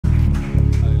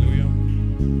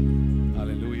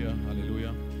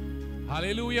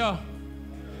Hallelujah.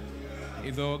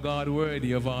 Is our God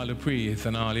worthy of all the praise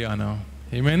and all the honor?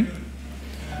 Amen.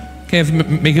 Can you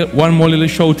make it one more little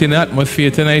shout in the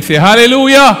atmosphere tonight? Say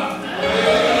hallelujah.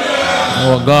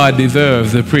 Hallelujah. Our God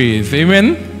deserves the praise.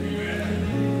 Amen.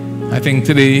 I think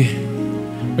today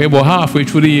we're about halfway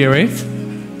through the year, right?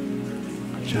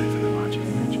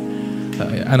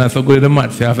 And I'm so good at the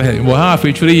maths. We're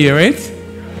halfway through the year, right?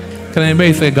 Can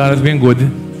anybody say God has been good?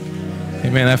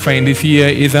 Amen. I find this year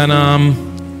is an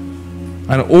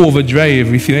overdrive.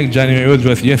 We see like January was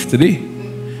just yesterday.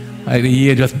 The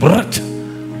year just brought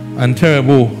and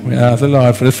terrible. We ask the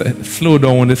Lord for the slow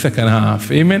down the second half.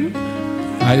 Amen.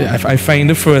 I find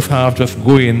the first half just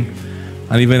going.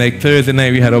 And even like Thursday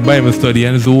night we had a Bible study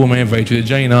on Zoom. I invite you to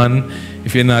join on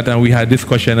if you're not, and we had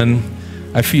discussion, and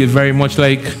I feel very much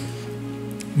like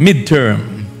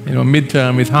midterm. You know,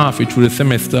 midterm is halfway through the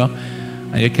semester,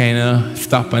 and you kind of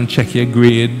stop and check your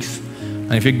grades.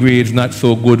 And if your grade's not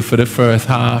so good for the first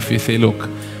half, you say, look,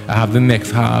 I have the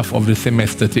next half of the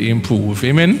semester to improve.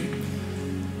 Amen?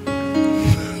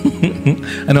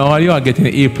 And all you are getting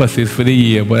A pluses for the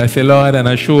year. But I say, Lord, and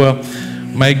I'm sure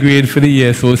my grade for the year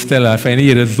is so stellar. I find the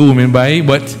year just zooming by.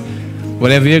 But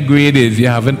whatever your grade is, you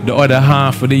have the other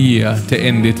half of the year to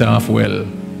end it off well.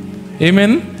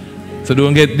 Amen? So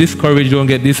don't get discouraged, don't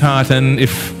get disheartened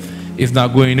if it's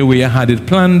not going the way you had it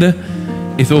planned.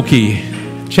 It's okay.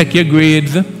 Check your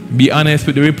grades, be honest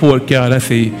with the report card. I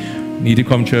say, need to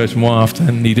come to church more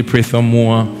often, need to pray some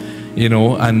more, you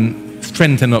know, and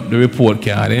strengthen up the report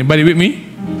card. Anybody with me?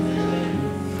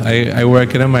 I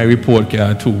work on my report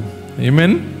card too.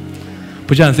 Amen?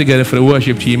 Put your hands together for the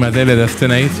worship team as they led us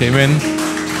tonight. Amen?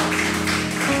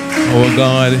 Our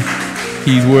God,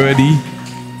 He's worthy.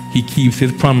 He keeps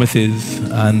His promises,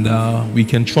 and we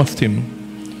can trust Him.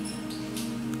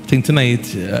 I think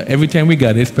tonight, every time we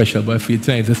gather is special, but I feel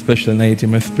tonight is a special night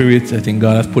in my spirit. I think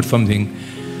God has put something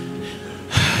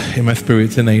in my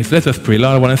spirit tonight. So let us pray.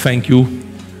 Lord, I want to thank you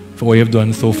for what you've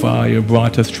done so far. You've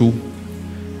brought us through.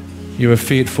 You're a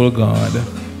faithful God.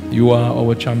 You are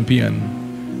our champion.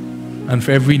 And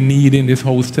for every need in this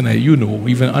house tonight, you know,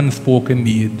 even unspoken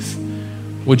needs,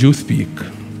 would you speak?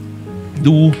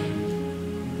 Do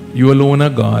you alone are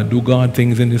God. Do God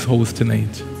things in this house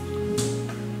tonight.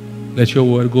 Let your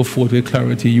word go forth with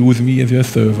clarity. Use me as your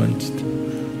servant.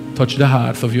 Touch the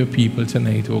hearts of your people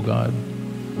tonight, oh God.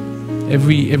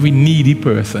 Every needy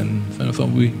person. So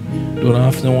we don't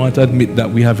often want to admit that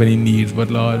we have any needs,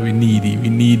 but Lord, we need you. We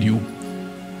need you.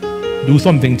 Do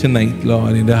something tonight,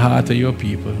 Lord, in the heart of your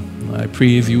people. I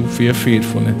praise you for your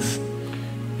faithfulness.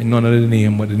 In none other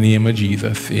name but the name of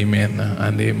Jesus. Amen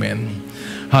and amen.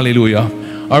 Hallelujah.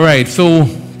 All right, so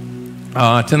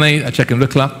tonight I'm checking the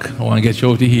clock. I want to get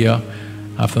you out of here.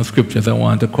 I have some scriptures I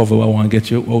want to cover. I want to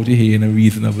get you out of here in a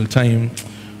reasonable time.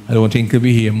 I don't think you'll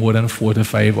be here more than 4 to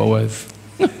 5 hours.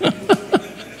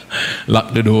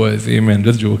 Lock the doors. Amen.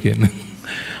 Just joking.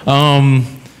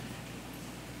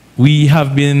 We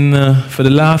have been, for the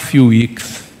last few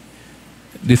weeks,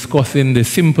 discussing the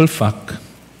simple fact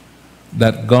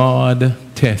that God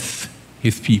tests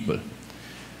His people.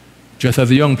 Just as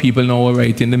the young people now are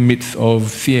right in the midst of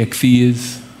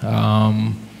CXCs,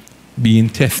 being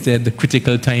tested, the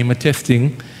critical time of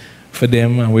testing for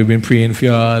them, and we've been praying for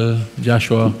y'all,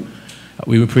 Joshua.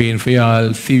 We've been praying for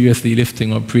y'all, seriously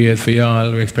lifting up prayers for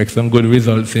y'all. We expect some good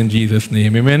results in Jesus'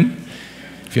 name, amen?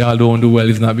 If y'all don't do well,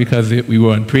 it's not because we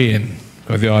weren't praying,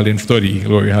 because y'all didn't study.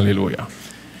 Glory, hallelujah.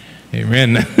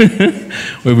 Amen.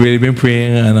 We've really been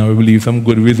praying, and we believe some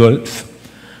good results.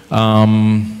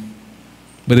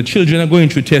 But the children are going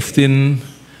through testing.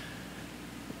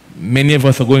 Many of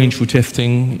us are going through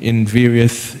testing in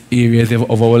various areas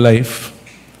of our life.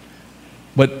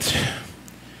 But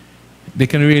there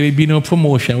can really be no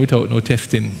promotion without no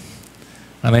testing.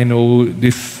 And I know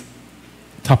this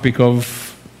topic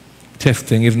of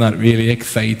testing is not really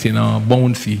exciting or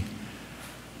bouncy.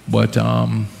 But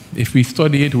if we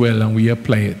study it well and we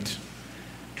apply it,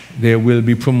 there will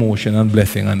be promotion and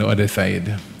blessing on the other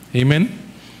side. Amen?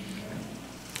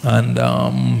 And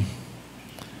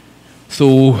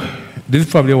so this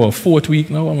is probably our 4th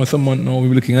week now, almost a month now.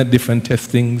 We're looking at different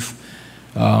testings,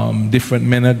 different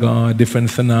men of God, different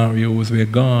scenarios where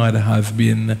God has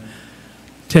been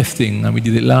testing. And we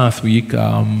did it last week.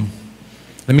 Let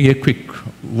me get a quick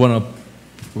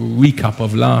recap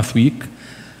of last week,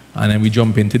 and then we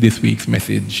jump into this week's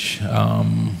message.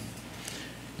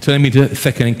 Turn me to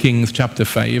 2 Kings chapter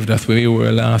 5. That's where we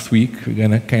were last week. We're going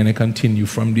to kind of continue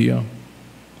from there.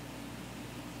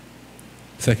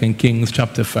 2 Kings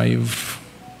chapter 5.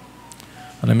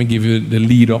 And let me give you the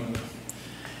lead up.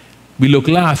 We looked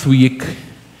last week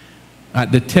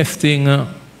at the testing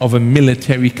of a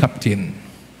military captain,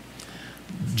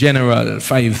 general,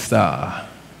 5-star,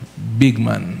 big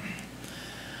man.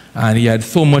 And he had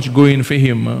so much going for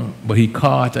him, but he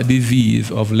caught a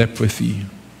disease of leprosy.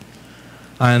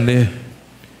 And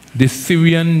this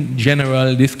Syrian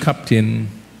general, this captain,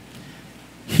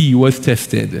 he was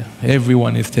tested.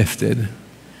 Everyone is tested.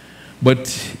 But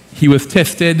he was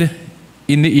tested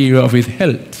in the area of his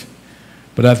health.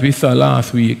 But as we saw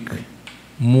last week,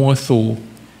 more so,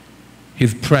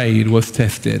 his pride was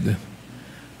tested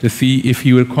to see if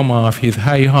he would come off his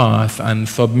high horse and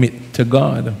submit to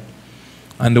God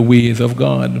and the ways of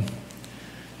God.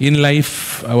 In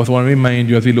life, I want to remind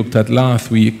you, as we looked at last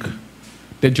week,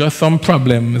 there are just some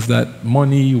problems that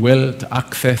money, wealth,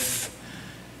 access,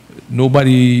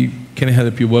 nobody can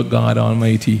help you but God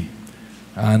Almighty.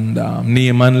 And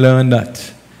Naaman learned that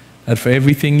for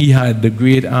everything he had, the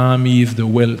great armies, the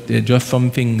wealth, there are just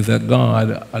some things that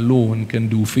God alone can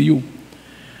do for you.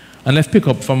 And let's pick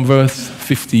up from verse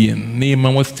 15.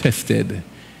 Naaman was tested.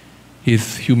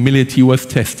 His humility was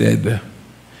tested.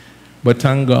 But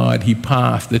thank God he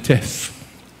passed the test.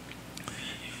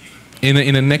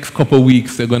 In the next couple of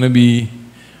weeks, they're going to be,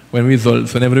 whenever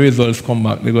the results come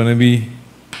back, they're going to be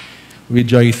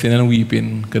rejoicing and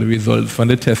weeping because the results from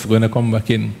the test are going to come back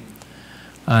in.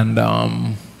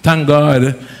 And thank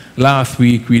God, last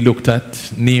week we looked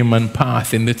at Naaman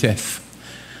passing the test.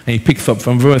 And he picks up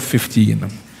from verse 15.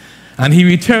 And he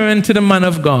returned to the man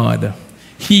of God,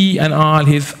 he and all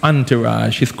his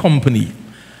entourage, his company,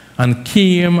 and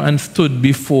came and stood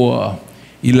before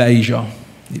Elisha.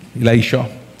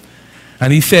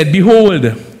 And he said,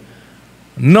 behold,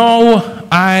 now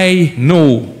I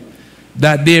know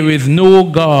that there is no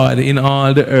God in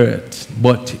all the earth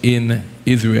but in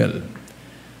Israel.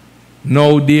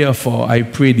 Now therefore I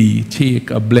pray thee,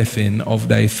 take a blessing of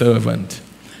thy servant.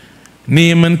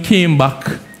 Naaman came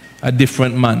back a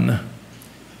different man.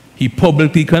 He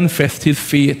publicly confessed his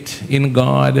faith in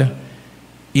God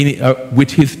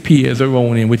with his peers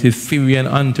around him, with his Syrian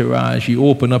entourage. He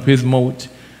opened up his mouth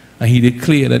and he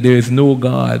declared that there is no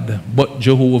God but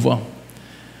Jehovah.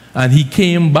 And he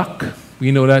came back.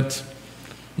 We know that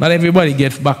not everybody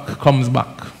comes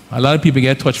back. A lot of people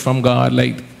get touched from God,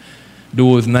 like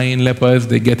those 9 lepers,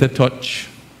 they get a touch.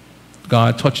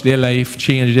 God touched their life,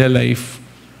 changed their life.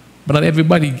 But not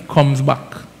everybody comes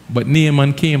back. But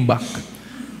Naaman came back.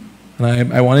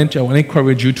 And I want to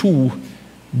encourage you to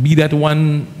be that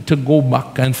one to go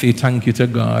back and say thank you to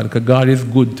God, because God is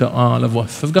good to all of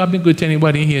us. Has God been good to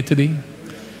anybody here today?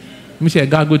 Let me say,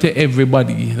 God good to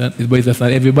everybody, but that's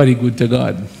not everybody good to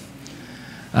God.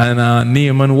 And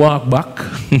Naaman walked back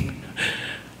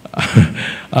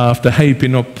after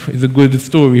hyping up. It's a good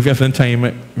story. If you have some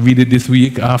time, read it this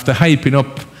week. After hyping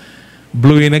up,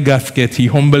 blowing a gasket, he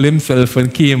humbled himself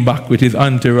and came back with his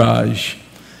entourage.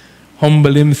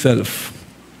 Humbled himself,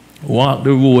 walked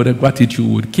the road of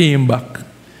gratitude, came back,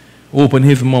 opened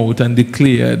his mouth and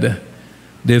declared,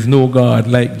 there's no God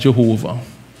like Jehovah.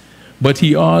 But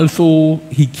he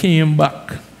came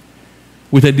back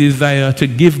with a desire to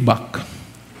give back.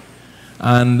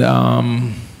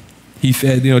 And he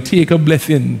said, take a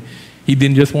blessing. He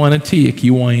didn't just want to take, he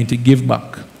wanted to give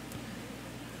back.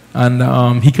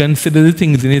 And he considered the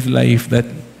things in his life that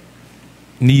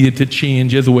needed to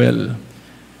change as well.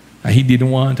 And he didn't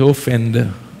want to offend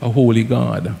a holy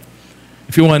God.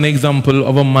 If you want an example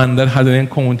of a man that had an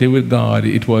encounter with God,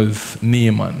 it was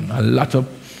Naaman. A lot of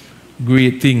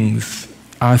great things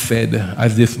are said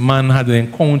as this man had an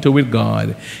encounter with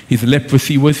God. His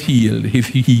leprosy was healed.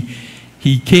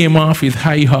 He came off his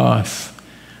high horse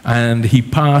and he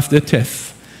passed the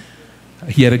test.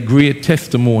 He had a great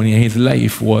testimony and his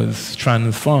life was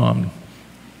transformed.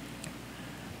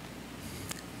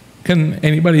 Can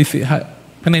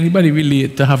anybody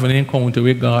relate to having an encounter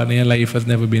with God and your life has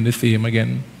never been the same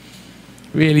again?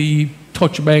 Really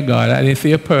touched by God. I didn't say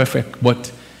you're perfect,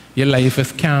 but your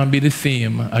life can't be the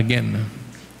same again.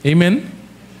 Amen?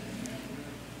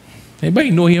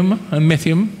 Anybody know him and met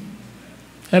him?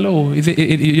 Hello.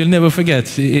 You'll never forget.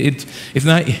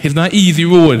 It's not easy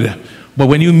road, but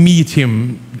when you meet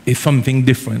him, it's something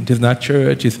different. It's not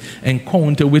church, it's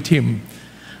encounter with him.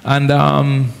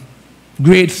 And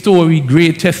great story,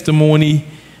 great testimony.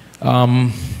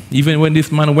 Even when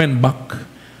this man went back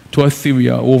to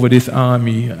Assyria over this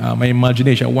army, my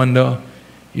imagination, I wonder,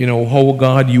 how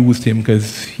God used him,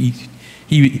 because he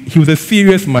was a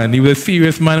serious man. He was a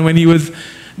serious man when he was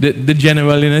the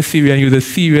general in Assyria, and he was a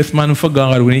serious man for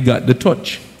God when he got the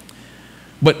touch.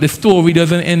 But the story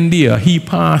doesn't end there. He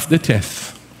passed the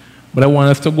test. But I want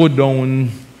us to go down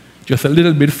just a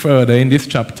little bit further in this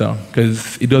chapter,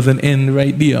 because it doesn't end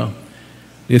right there.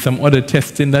 there's some other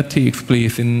testing that takes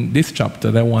place in this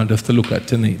chapter that I want us to look at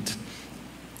tonight.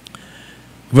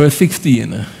 Verse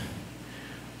 16.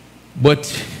 But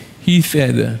he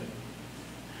said,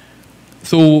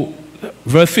 so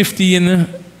verse 15,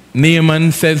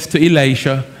 Naaman says to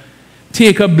Elisha,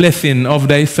 take a blessing of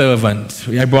thy servant.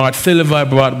 I brought silver, I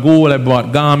brought gold, I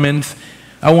brought garments.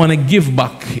 I want to give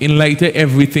back in light of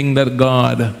everything that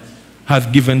God has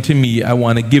given to me. I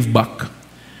want to give back.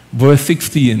 Verse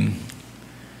 16.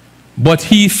 But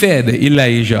he said,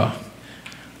 Elijah,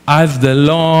 as the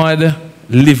Lord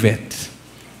liveth,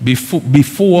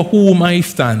 before whom I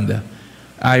stand,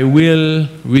 I will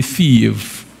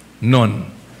receive none.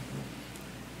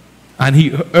 And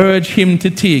he urged him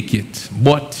to take it,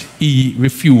 but he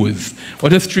refused.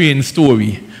 What a strange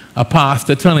story. A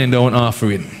pastor turning down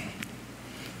offering.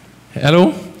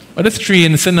 Hello? What a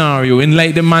strange scenario. In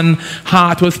like the man's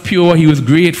heart was pure, he was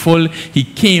grateful. He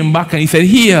came back and he said,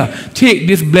 here, take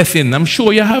this blessing. I'm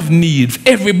sure you have needs.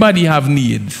 Everybody have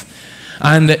needs.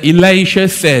 And Elisha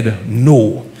said,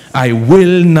 no, I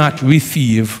will not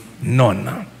receive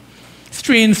none.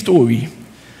 Strange story.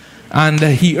 And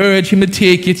he urged him to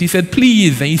take it. He said,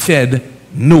 please. And he said,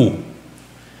 no.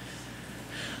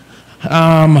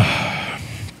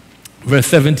 Verse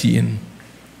 17.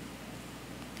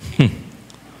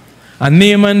 And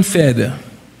Naaman said,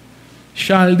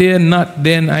 shall there not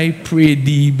then, I pray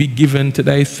thee, be given to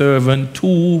thy servant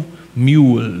 2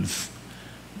 mules,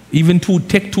 even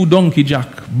take 2 donkey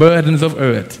jack, burdens of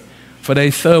earth, for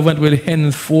thy servant will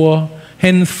henceforth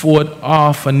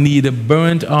offer neither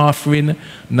burnt offering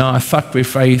nor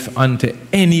sacrifice unto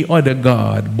any other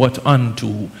god but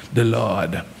unto the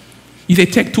Lord. He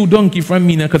said, take 2 donkey from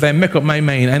me now, because I make up my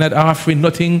mind. I'm not offering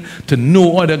nothing to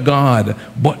no other God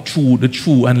but to the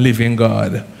true and living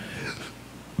God.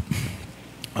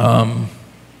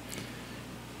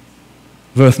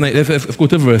 Let's go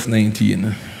to verse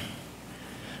 19.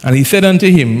 And he said unto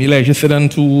him, Elijah said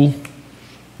unto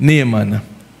Naaman,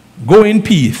 go in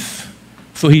peace.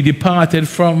 So he departed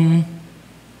from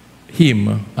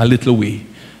him a little way.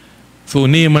 So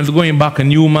Naaman's going back, a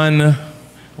new man,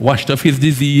 washed off his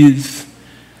disease,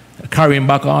 carrying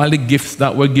back all the gifts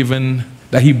that were given,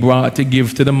 that he brought to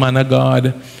give to the man of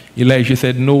God. Elijah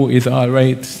said, no, it's all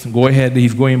right. Go ahead.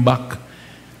 He's going back.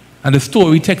 And the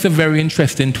story takes a very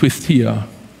interesting twist here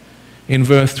in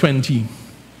verse 20.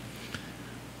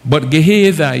 But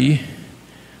Gehazi,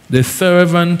 the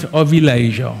servant of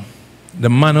Elijah, the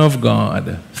man of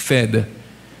God, said,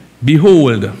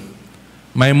 behold,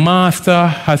 my master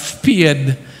has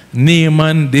spared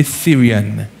Naaman the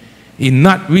Syrian in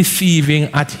not receiving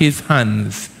at his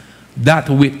hands that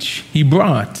which he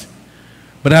brought.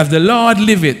 But as the Lord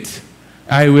liveth,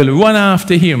 I will run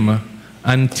after him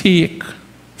and take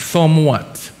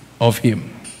somewhat of him.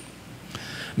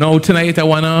 Now tonight I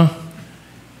want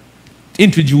to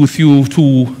introduce you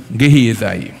to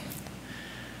Gehazi.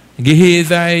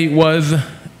 Gehazi was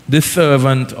the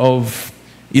servant of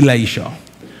Elisha.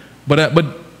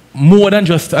 But more than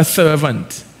just a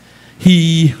servant,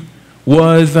 he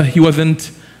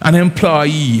wasn't an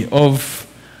employee of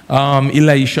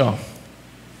Elisha.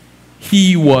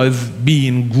 He was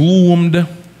being groomed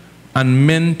and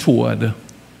mentored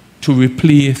to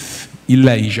replace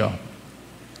Elijah.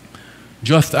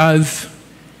 Just as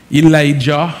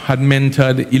Elijah had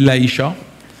mentored Elisha,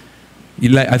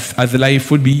 as life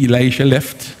would be, Elisha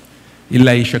left,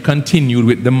 Elisha continued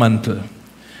with the mantle.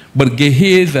 But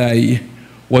Gehazi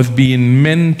was being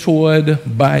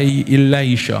mentored by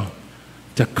Elisha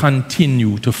to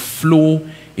continue to flow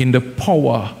in the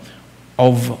power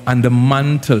of and the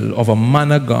mantle of a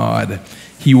man of God.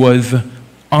 He was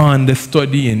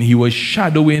understudying, he was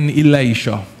shadowing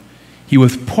Elisha. He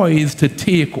was poised to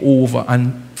take over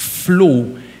and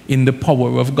flow in the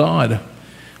power of God.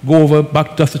 Go over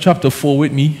back just to chapter 4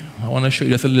 with me. I want to show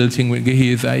you just a little thing with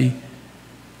Gehazi.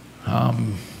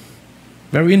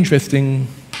 Very interesting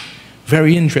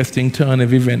turn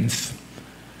of events.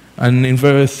 And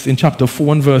in chapter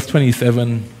 4 and verse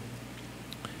 27,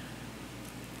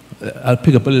 I'll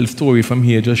pick up a little story from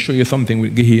here, just show you something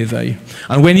with Gehazi.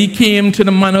 And when he came to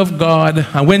the man of God,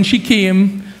 and when she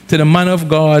came to the man of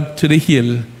God to the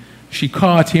hill, she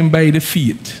caught him by the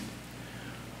feet,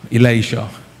 Elisha.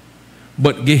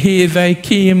 But Gehazi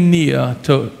came near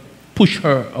to push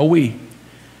her away.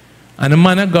 And the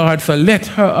man of God said, let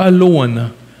her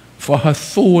alone, for her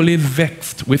soul is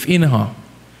vexed within her.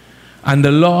 And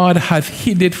the Lord has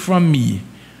hid it from me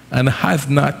and has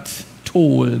not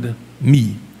told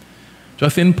me.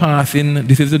 Just in passing,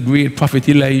 this is the great prophet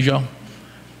Elijah,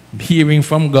 hearing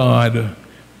from God,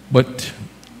 but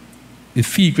the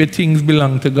secret things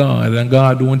belong to God, and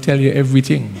God won't tell you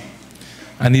everything.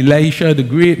 And Elisha, the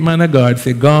great man of God,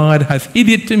 said, God has hid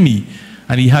it to me,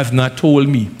 and he has not told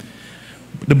me.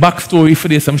 The backstory for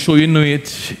this, I'm sure you know it.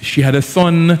 She had a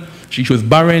son. She was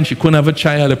barren. She couldn't have a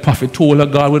child. The prophet told her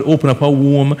God would open up her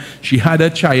womb. She had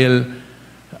a child,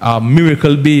 a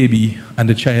miracle baby, and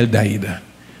the child died.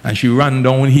 And she ran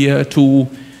down here to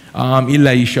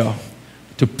Elisha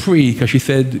to pray, because she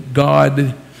said,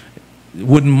 God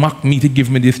wouldn't mock me to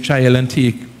give me this child and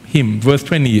take him. Verse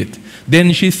 28.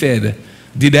 Then she said,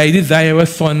 did I desire a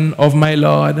son of my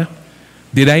Lord?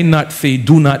 Did I not say,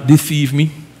 do not deceive me?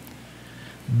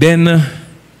 Then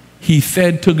he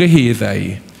said to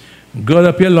Gehazi, gird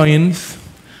up your loins,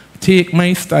 take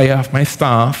my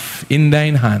staff in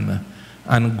thine hand,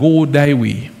 and go thy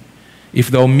way. If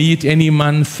thou meet any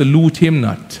man, salute him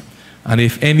not. And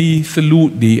if any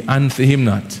salute thee, answer him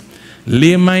not.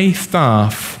 Lay my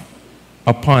staff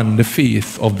upon the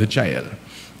face of the child.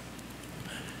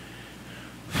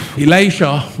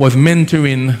 Elisha was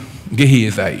mentoring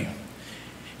Gehazi.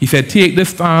 He said, take the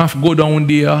staff, go down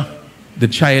there. The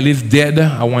child is dead.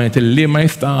 I want you to lay my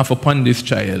staff upon this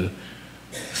child.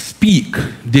 Speak,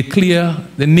 declare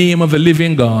the name of the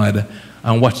living God,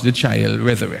 and watch the child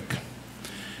resurrect.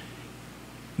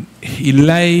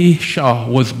 Elisha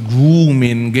was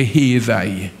grooming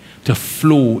Gehazi to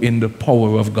flow in the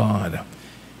power of God.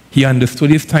 He understood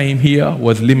his time here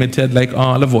was limited like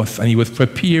all of us, and he was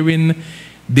preparing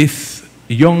this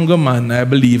younger man, I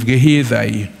believe,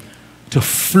 Gehazi, to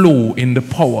flow in the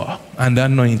power and the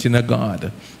anointing of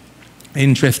God.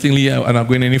 Interestingly, I'm not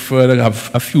going any further, I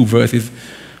have a few verses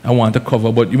I want to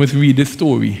cover, but you must read this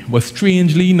story. But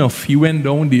strangely enough, he went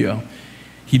down there.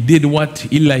 He did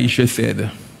what Elisha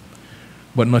said,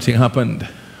 but nothing happened.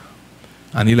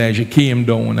 And Elijah came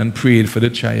down and prayed for the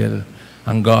child,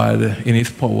 and God, in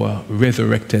his power,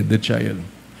 resurrected the child.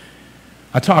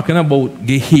 I'm talking about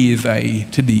Gehazi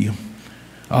today,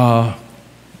 a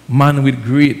man with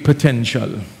great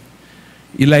potential.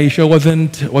 Elisha was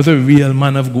a real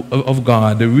man of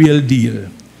God, the real deal.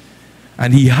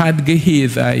 And he had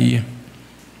Gehazi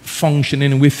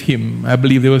functioning with him. I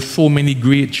believe there were so many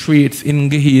great traits in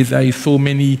Gehazi, so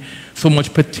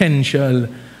much potential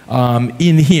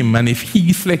in him. And if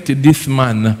he selected this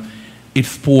man, it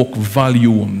spoke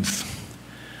volumes.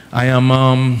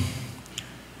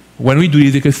 When we do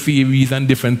these like a series and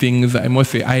different things, I must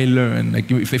say I learn.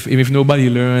 Like if nobody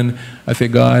learn, I say,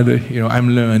 God, I'm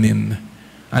learning.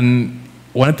 And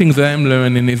one of the things that I'm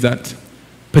learning is that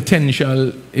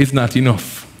potential is not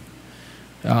enough.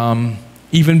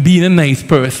 Even being a nice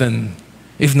person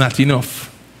is not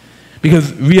enough.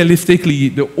 Because realistically,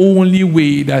 the only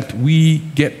way that we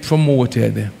get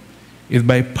promoted is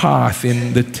by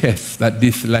passing the test that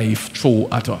this life throws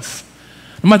at us.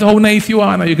 No matter how nice you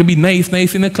are, now you can be nice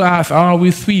in the class,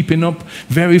 always sweeping up,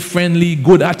 very friendly,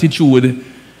 good attitude.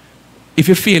 If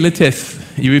you fail a test,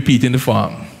 you repeat in the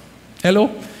form.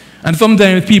 Hello? And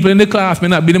sometimes people in the class may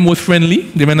not be the most friendly,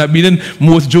 they may not be the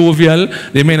most jovial,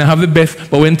 they may not have the best,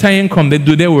 but when time comes, they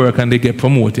do their work and they get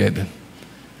promoted.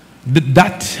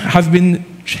 That has been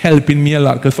helping me a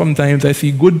lot, because sometimes I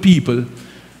see good people,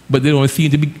 but they don't seem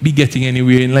to be getting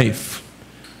anywhere in life.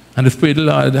 And the Spirit of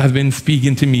the Lord has been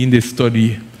speaking to me in this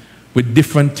study with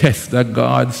different tests that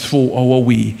God throws our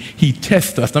way. He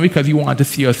tests us, not because he wants to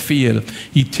see us fail.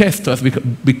 He tests us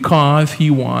because he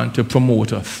wants to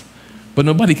promote us. But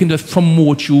nobody can just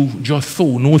promote you just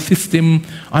so. No system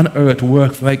on earth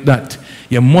works like that.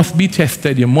 You must be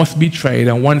tested, you must be tried,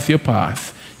 and once you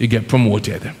pass, you get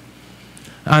promoted.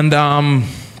 And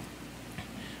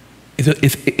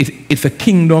it's a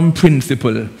kingdom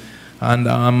principle.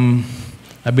 And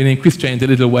I've been in Christianity a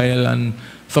little while, and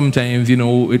sometimes,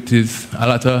 it is a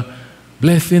lot of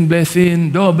blessing,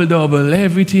 double,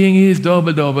 everything is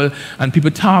double. And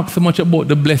people talk so much about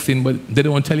the blessing, but they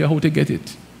don't tell you how to get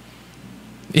it.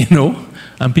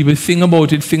 And people sing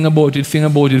about it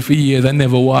for years and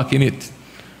never walk in it.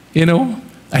 I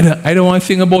don't want to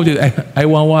sing about it, I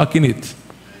want to walk in it.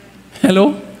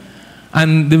 Hello?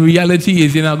 And the reality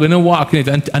is you're not going to walk in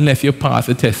it unless you pass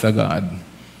the test of God.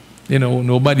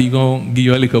 Nobody going to give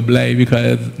you a little blind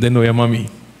because they know your mommy.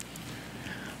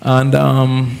 And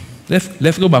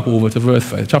let's go back over to verse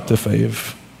 5, chapter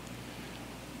 5.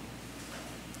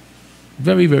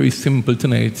 Very, very simple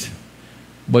tonight.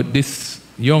 But this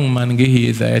young man,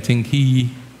 Gehazi, I think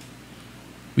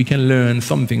we can learn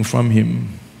something from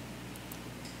him.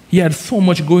 He had so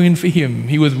much going for him.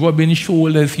 He was rubbing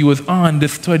shoulders. He was on the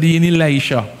study in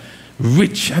Elisha.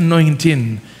 Rich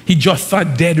anointing. He just saw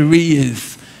dead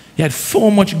raised. He had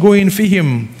so much going for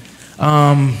him.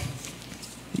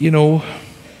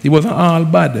 It wasn't all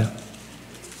bad.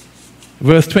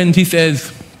 Verse 20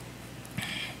 says,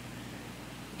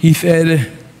 He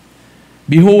said,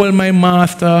 behold, my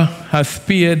master has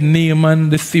spared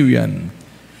Naaman the Syrian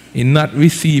in not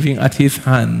receiving at his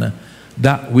hand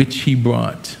that which he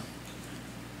brought.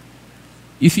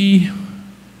 You see,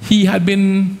 he had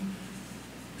been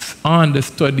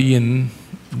understudying,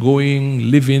 going,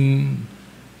 living,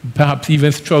 perhaps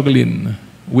even struggling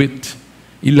with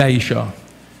Elisha.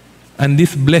 And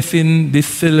this blessing, this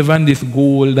silver and this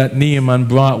gold that Naaman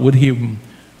brought with him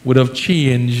would have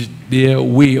changed their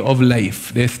way of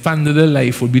life. Their standard of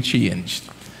life would be changed.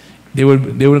 They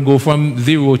would go from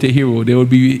zero to hero.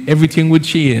 Everything would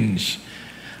change.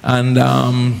 And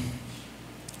I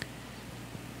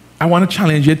want to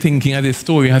challenge your thinking as this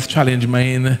story has challenged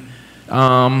mine.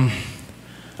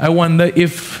 I wonder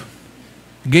if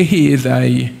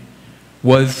Gehazi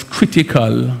was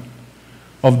critical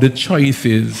of the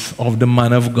choices of the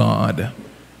man of God,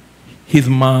 his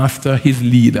master, his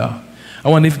leader. I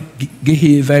wonder if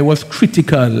Gehazi was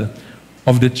critical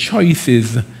of the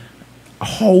choices,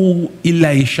 how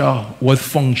Elisha was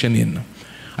functioning.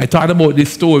 I thought about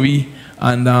this story,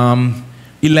 and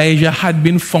Elijah had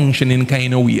been functioning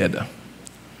kind of weird.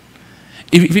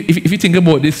 If you think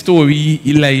about this story,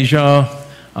 Elijah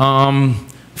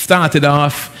started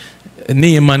off,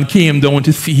 Naaman came down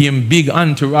to see him, big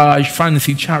entourage,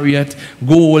 fancy chariot,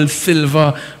 gold,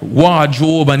 silver,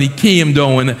 wardrobe, and he came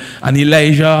down, and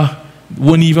Elijah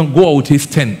wouldn't even go out his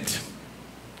tent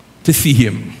to see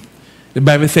him. The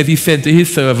Bible says he said to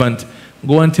his servant,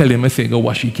 go and tell him, I say, go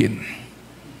wash your kin.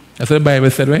 That's what the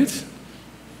Bible said, right?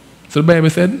 So the Bible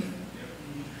said,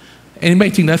 anybody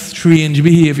think that's strange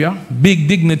behavior? Big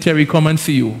dignitary come and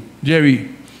see you. Jerry,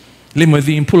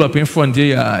 limousine pull up in front of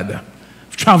your yard.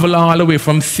 Travel all the way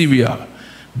from Syria.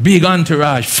 Big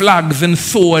entourage, flags and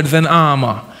swords and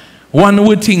armor. One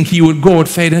would think he would go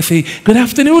outside and say, good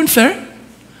afternoon, sir.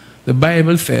 The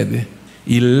Bible said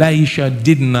Elisha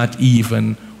did not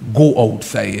even go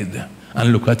outside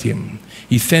and look at him.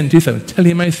 He sent his son, tell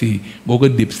him I say, go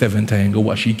dip 7 times, go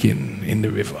wash your kin in the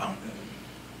river.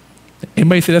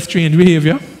 Anybody say that's strange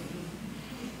behavior?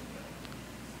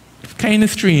 It's kind of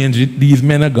strange, these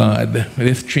men of God, with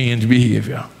this strange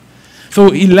behavior. So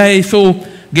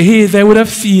Gehazi would have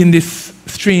seen this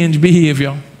strange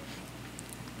behavior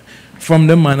from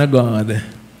the man of God.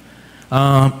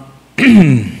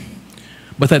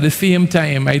 But at the same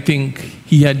time, I think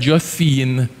he had just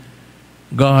seen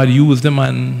God use the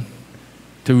man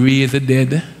to raise the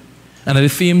dead. And at the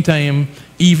same time,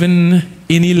 even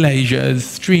in Elijah's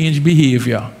strange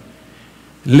behavior,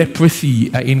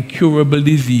 leprosy, an incurable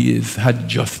disease, had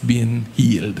just been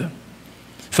healed.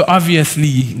 So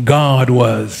obviously, God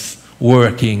was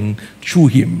working through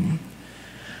him.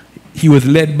 He was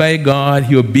led by God.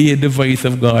 He obeyed the voice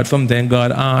of God. Sometimes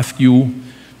God asks you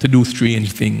to do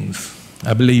strange things.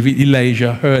 I believe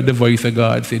Elijah heard the voice of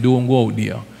God say, don't go out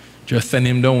there. Just send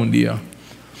him down there.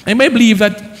 And I believe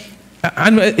that,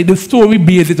 and the story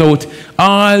bears it out,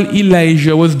 all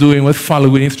Elijah was doing was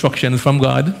following instructions from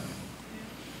God.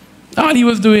 All he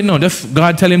was doing, no, just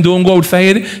God tell him don't go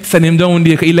outside, send him down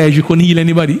there, because Elijah couldn't heal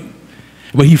anybody.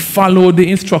 But he followed the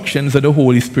instructions of the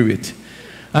Holy Spirit.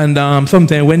 And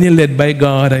sometimes when you're led by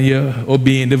God and you're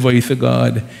obeying the voice of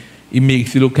God, it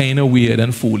makes you look kind of weird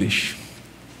and foolish.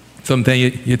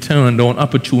 Sometimes you turn down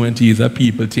opportunities that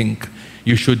people think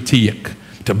you should take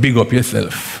to big up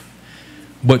yourself.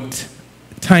 But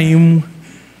time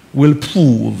will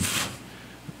prove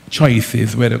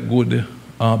choices, whether good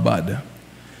or bad.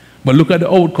 But look at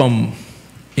the outcome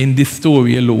in this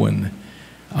story alone.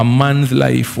 A man's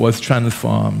life was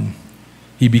transformed.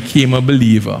 He became a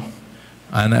believer.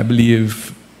 And I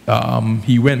believe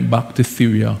he went back to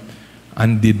Syria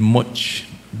and did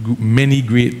many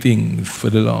great things for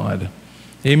the Lord.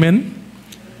 Amen?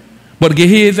 But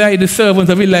Gehazi, the servant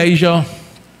of Elijah,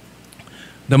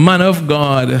 the man of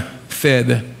God,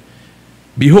 said,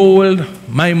 behold,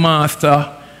 my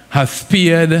master has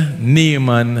spared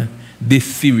Naaman this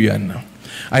Syrian.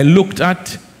 I looked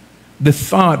at the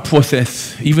thought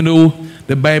process, even though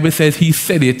the Bible says he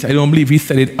said it, I don't believe he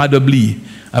said it audibly.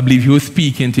 I believe he was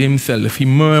speaking to himself. He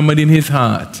murmured in his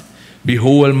heart,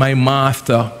 behold, my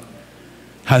master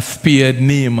has spared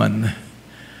Naaman.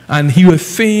 And he was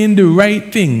saying the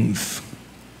right things.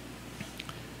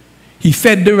 He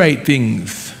said the right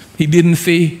things. He didn't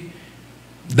say,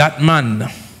 that man.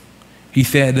 He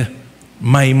said,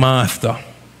 my master.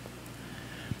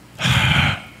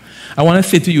 I want to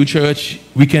say to you, church,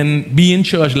 we can be in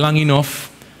church long enough,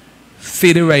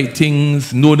 say the right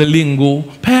things, know the lingo.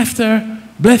 Pastor,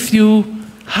 bless you,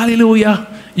 hallelujah.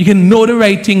 You can know the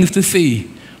right things to say.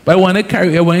 But I want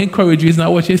to encourage you, it's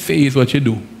not what you say, it's what you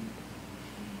do.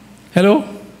 Hello?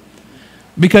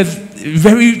 Because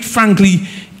very frankly,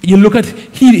 you look at,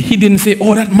 he didn't say,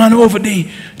 oh, that man over there,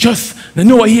 just, you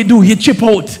know what he do, he chip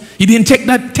out. He didn't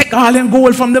take all them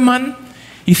gold from the man.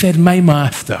 He said, my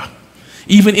master.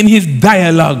 Even in his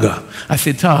dialogue, I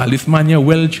said, this man, you're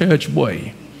well church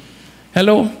boy.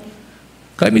 Hello?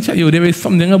 Let me tell you, there is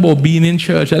something about being in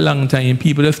church a long time.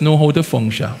 People just know how to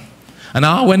function. And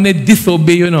now when they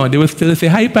disobey, you know, they will still say,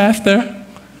 hi, pastor.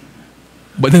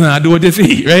 But then I do what they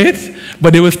say, right?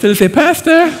 But they will still say,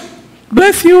 pastor,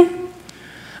 bless you.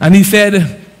 And he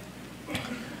said,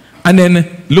 and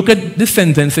then look at the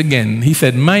sentence again. He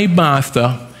said, my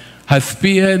master has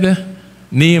spared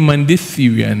Naaman this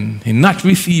Syrian in not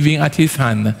receiving at his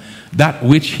hand that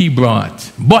which he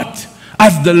brought. But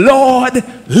as the Lord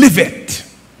liveth.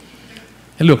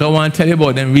 And look, I want to tell you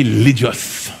about them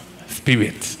religious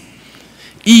spirit.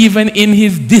 Even in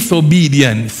his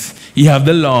disobedience, he have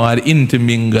the Lord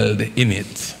intermingled in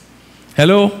it.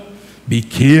 Hello? Be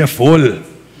careful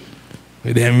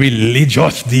with them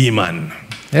religious demon.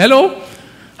 Hello?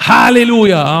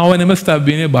 Hallelujah. I want them to stop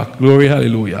being a back. Glory,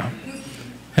 hallelujah.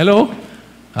 Hello?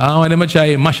 I want them to try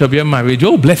to mash up your marriage.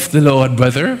 Oh, bless the Lord,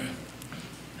 brother.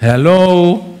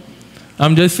 Hello?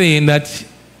 I'm just saying that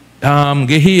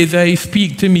Gehazi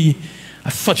speak to me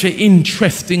as such an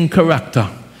interesting character.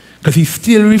 Because he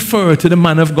still referred to the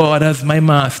man of God as my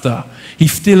master.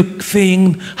 He's still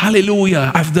saying,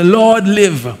 hallelujah, as the Lord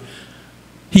live.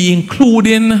 He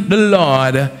including the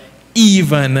Lord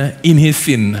even in his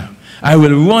sin. I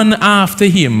will run after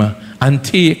him and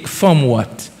take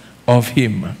somewhat of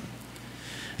him.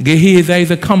 Gehazi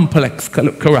is a complex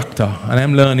character, and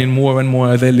I'm learning more and more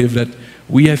as I live that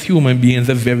we as human beings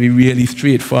are very really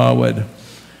straightforward.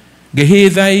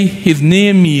 Gehazi, his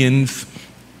name means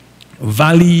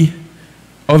valley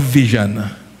of vision,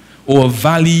 or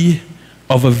valley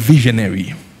of a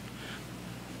visionary.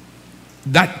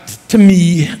 That to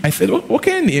me, I said, oh, what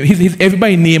kind of name?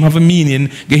 Everybody's name have a meaning.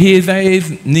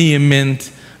 Gehazi's name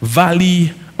meant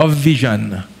valley of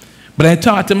vision. But I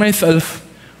thought to myself,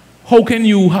 how can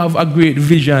you have a great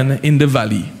vision in the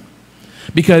valley?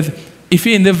 Because if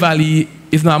you're in the valley,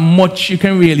 it's not much you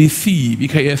can really see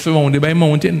because you're surrounded by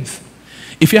mountains.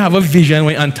 If you have a vision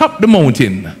when you're on top of the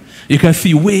mountain, you can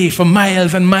see way for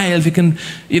miles and miles. You can,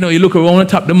 you look around on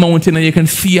top of the mountain and you can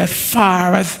see as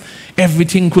far as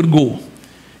everything could go.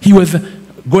 He was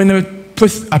going to,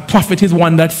 a prophet is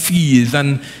one that sees.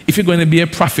 And if you're going to be a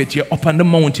prophet, you're up on the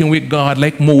mountain with God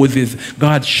like Moses.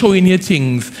 God showing you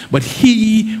things. But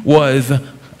he was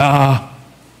a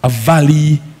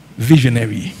valley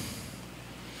visionary.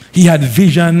 He had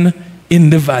vision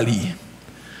in the valley.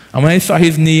 And when I saw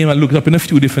his name, I looked up in a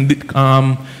few different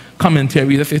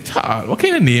commentaries. I said, what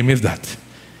kind of name is that?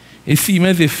 It seemed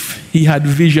as if he had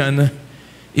vision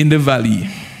in the valley.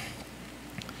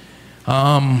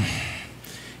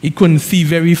 He couldn't see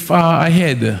very far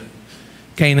ahead,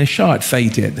 kind of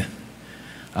short-sighted.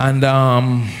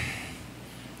 And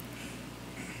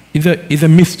it's a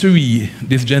mystery,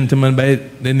 this gentleman by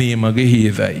the name of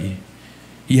Gehazi.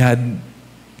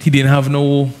 He didn't have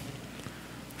no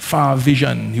far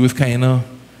vision. He was kind of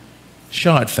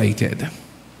short-sighted.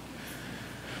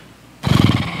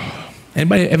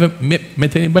 Anybody ever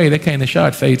met anybody that kind of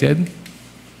short-sighted?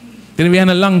 Then we have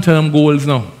long-term goals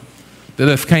now. They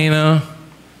just kind of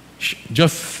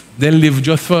they live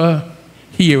just for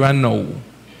here and now.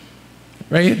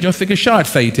 Right? Just like a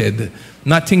short-sighted.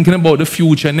 Not thinking about the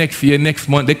future, next year, next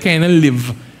month. They kind of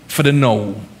live for the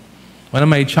now. One of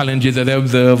my challenges that I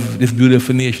observe this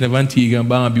beautiful nation of Antigua and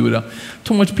Barbuda,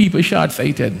 too much people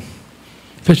short-sighted,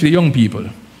 especially young people.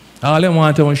 All they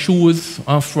want is shoes,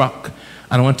 one frock,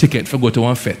 and one ticket for go to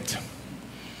one fete.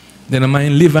 They don't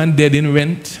mind live and dead in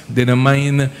rent. They don't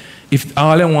mind if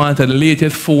all they want are the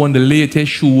latest phone, the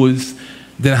latest shoes.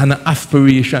 They have an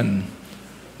aspiration.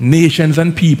 Nations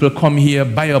and people come here,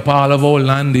 buy up all of our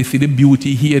land. They see the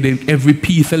beauty here. Every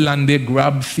piece of land they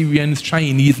grab, Syrians,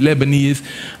 Chinese, Lebanese.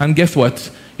 And guess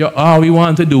what? All we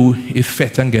want to do is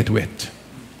fete and get wet.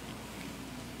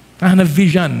 And a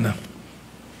vision.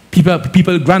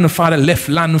 People grandfather left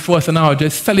land for us and now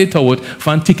just sell it out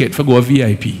for a ticket for go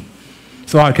VIP.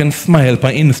 So I can smile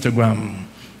on Instagram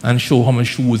and show how much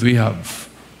shoes we have.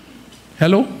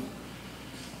 Hello?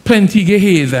 Plenty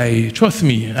Gehazi, trust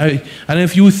me. I don't know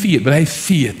if you see it, but I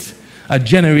see it. A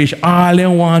generation, all they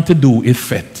want to do is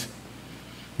fete.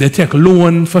 They take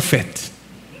loan for fete.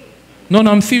 No,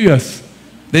 I'm serious.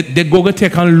 They go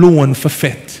take a loan for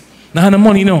fete. Now have the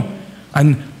money,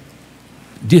 and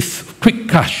this quick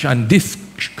cash and this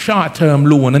short-term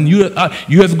loan, and you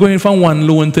just going from one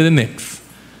loan to the next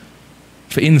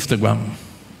for Instagram.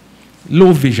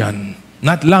 Low vision,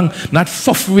 not long, not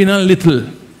suffering a little.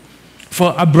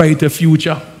 for a brighter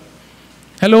future.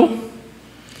 Hello?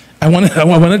 I want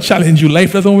to challenge you.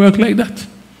 Life doesn't work like that.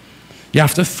 You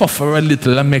have to suffer a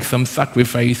little and make some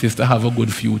sacrifices to have a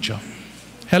good future.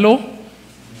 Hello?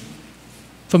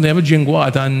 Sometimes you drink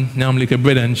water and now I'm like a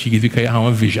bread and cheese because you have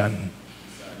a vision.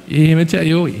 Yeah, me tell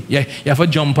you, you have to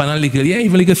jump on a little,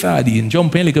 even like a sardine,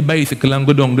 jump in like a bicycle and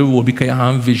go down the road because you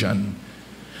have a vision.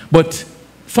 But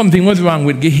something was wrong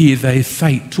with Gehazi's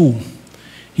sight too.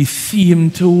 He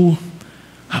seemed to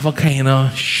have a kind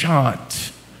of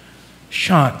short-term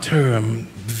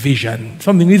vision.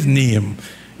 Something is named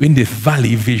in this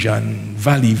valley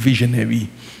visionary.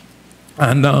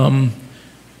 And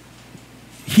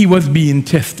he was being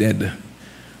tested.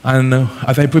 And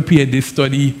as I prepared this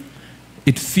study,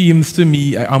 it seems to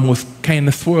me I almost kind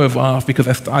of swerve off because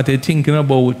I started thinking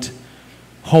about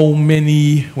how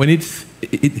many, when it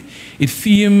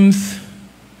seems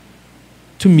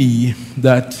to me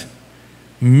that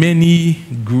many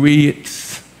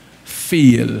greats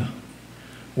fail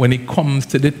when it comes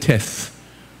to the test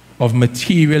of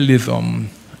materialism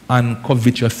and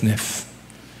covetousness.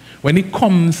 When it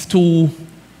comes to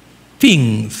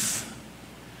things,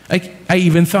 I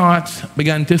even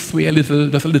began to sway just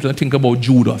a little, think about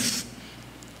Judas.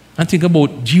 And think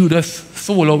about Judas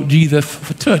sold out Jesus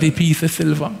for 30 pieces of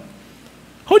silver.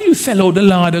 How do you sell out the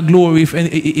Lord of glory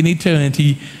in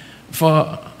eternity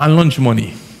for a lunch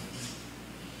money?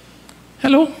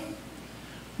 Hello?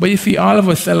 But you see, all of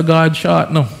us sell God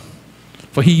short now,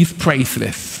 for he is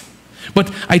priceless. But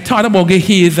I thought about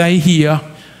Gehazi here.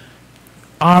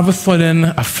 All of a sudden,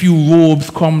 a few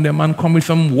robes come. The man come with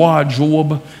some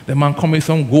wardrobe. The man come with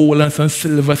some gold and some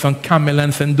silver, some camel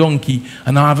and some donkey.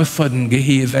 And all of a sudden,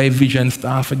 Gehazi's vision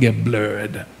starts to get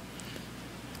blurred.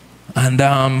 And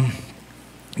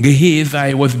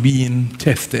Gehazi was being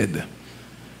tested.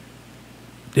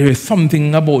 There is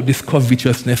something about this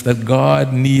covetousness that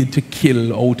God needs to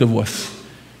kill out of us.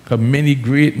 Because many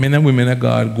great men and women of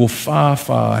God go far,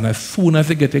 far, and as soon as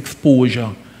they get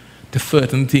exposure to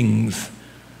certain things,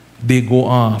 they go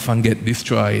off and get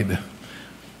destroyed.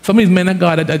 Some of these men of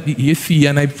God that you see,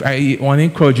 and I want to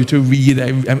encourage you to read.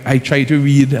 I try to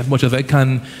read as much as I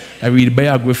can. I read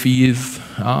biographies,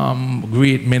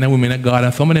 great men and women of God,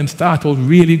 and some of them start out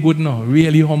really good now,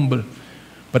 really humble.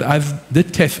 But as the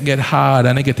tests get hard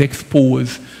and they get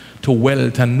exposed to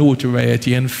wealth and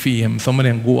notoriety and fame, some of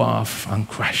them go off and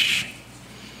crash.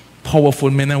 Powerful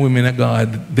men and women of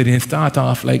God, they didn't start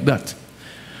off like that.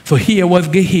 So here was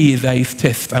Gehazi's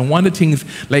test. And one of the things,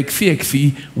 like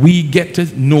CXC, we get to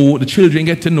know, the children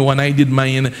get to know, and I did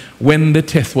mine when the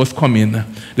test was coming.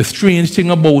 The strange thing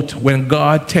about when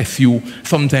God tests you,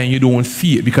 sometimes you don't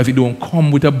see it because it don't come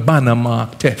with a banner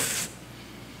mark test.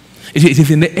 It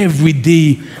is in the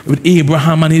everyday with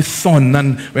Abraham and his son,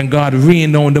 and when God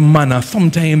rained down the manna,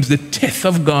 sometimes the tests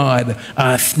of God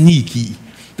are sneaky.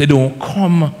 They don't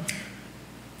come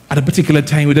at a particular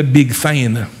time with a big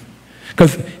sign.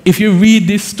 Because if you read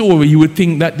this story, you would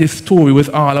think that this story was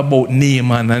all about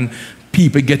Naaman and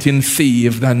people getting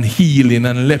saved and healing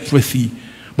and leprosy.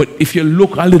 But if you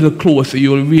look a little closer,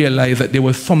 you'll realize that there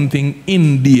was something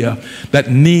in there,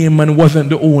 that Naaman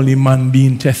wasn't the only man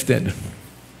being tested.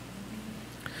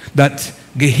 That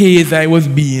Gehazi was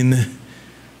being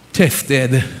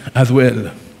tested as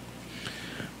well.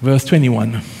 Verse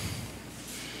 21.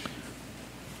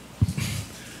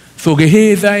 So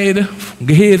Gehazi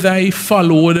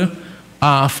followed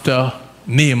after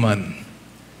Naaman.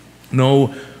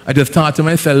 Now, I just thought to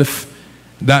myself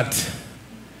that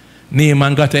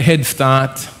Naaman got a head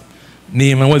start.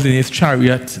 Naaman was in his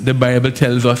chariot, the Bible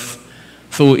tells us.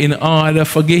 So in order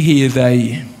for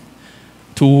Gehazi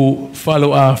to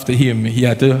follow after him, he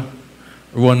had to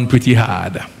run pretty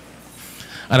hard.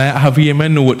 And I have here in my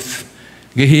notes,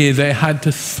 Gehazi had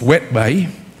to sweat by.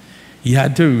 He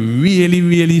had to really,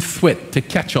 really sweat to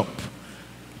catch up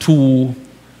to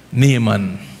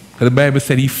Naaman. The Bible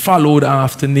said he followed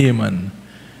after Naaman.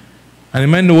 And in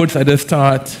my notes, I just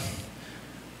thought,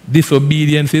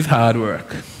 disobedience is hard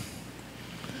work.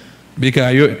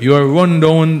 Because you run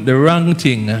down the wrong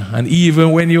thing, and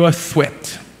even when you are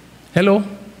sweat. Hello?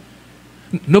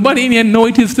 Nobody in here know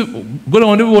it is to go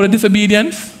down the road of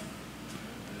disobedience?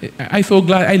 I'm so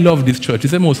glad. I love this church.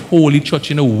 It's the most holy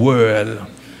church in the world.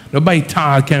 Nobody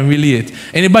can relate.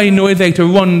 Anybody know it's like to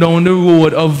run down the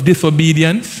road of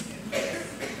disobedience?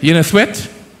 You know sweat?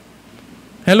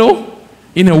 Hello?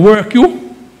 You know work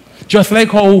you? Just like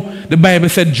how the Bible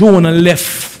said Jonah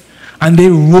left and they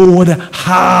rode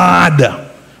hard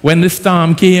when the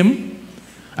storm came.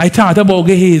 I thought about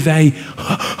Gehazi.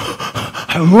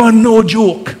 I run no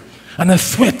joke and I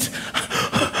sweat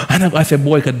And I said,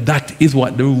 boy, that is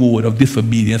what the road of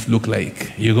disobedience look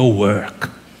like. You go work.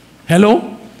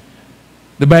 Hello?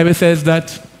 The Bible says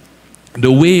that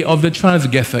the way of the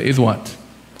transgressor is what?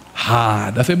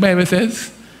 Hard. That's what the Bible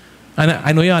says. And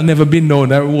I know you have never been down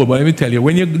that road, but let me tell you,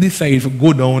 when you decide to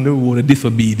go down the road of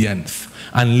disobedience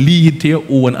and lead to your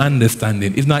own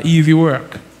understanding, it's not easy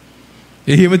work.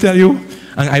 You hear me tell you?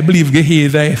 And I believe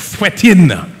Gehazi is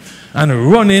sweating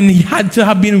and running. He had to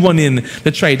have been running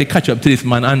to try to catch up to this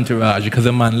man's entourage because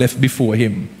the man left before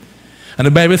him. And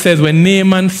the Bible says when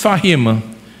Naaman saw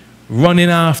him running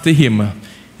after him,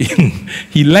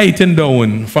 he lightened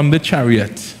down from the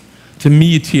chariot to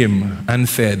meet him and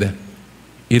said,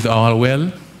 "Is all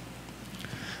well?"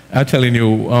 I'm telling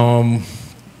you,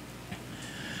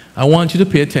 I want you to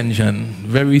pay attention.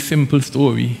 Very simple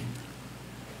story.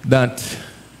 That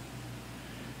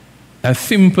as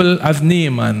simple as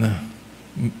Naaman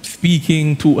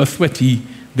speaking to a sweaty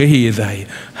Gehazi,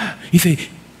 he said,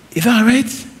 "Is all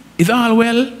right? Is all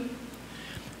well?"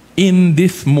 In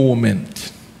this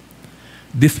moment,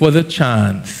 this was a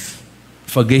chance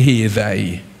for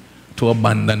Gehazi to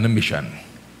abandon the mission.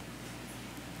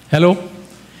 Hello?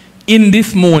 In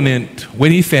this moment,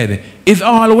 when he said, "Is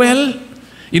all well?"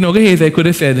 You know, Gehazi could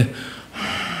have said,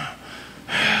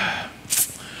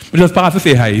 just pass to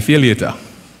say hi, see you later.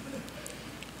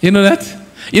 You know that?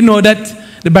 You know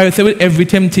that the Bible says with every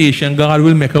temptation, God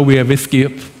will make a way of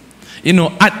escape. You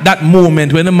know, at that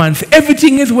moment when the man said,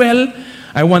 "Everything is well,"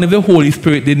 I wonder if the Holy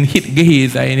Spirit didn't hit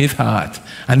Gehazi in his heart.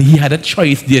 And he had a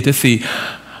choice there to say,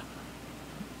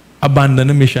 abandon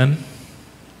the mission.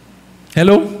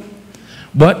 Hello?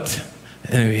 But,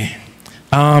 anyway,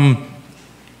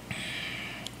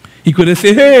 he could have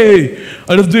said, "Hey,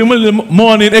 I was doing my little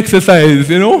morning exercise,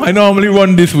 you know. I normally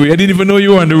run this way. I didn't even know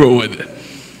you were on the road."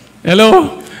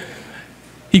 Hello?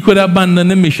 He could have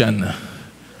abandoned the mission.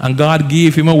 And God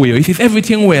gave him a way. He says,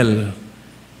 "Everything well."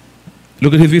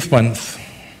 Look at his response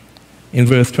in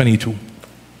verse 22.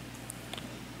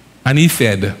 And he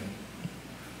said,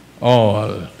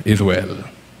 "All is well.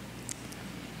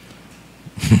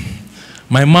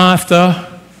 My master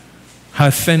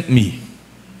has sent me,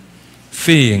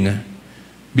 saying,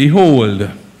 behold,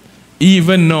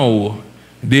 even now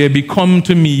there be come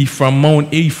to me from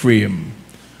Mount Ephraim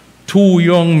 2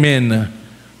 young men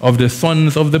of the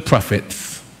sons of the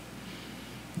prophets.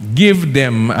 Give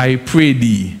them, I pray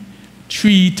thee,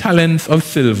 3 talents of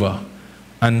silver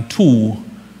and 2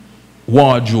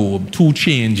 wardrobe, 2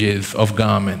 changes of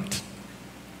garment."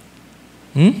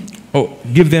 Oh,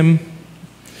 give them,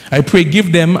 I pray,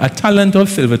 give them a talent of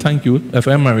silver. Thank you, that's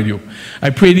why I married you. I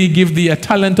pray thee, give thee a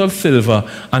talent of silver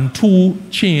and 2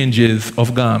 changes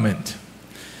of garment.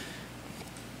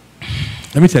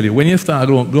 Let me tell you, when you start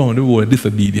going the road of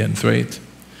disobedience, right?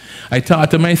 I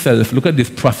thought to myself, look at this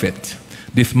prophet,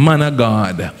 this man of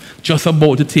God, just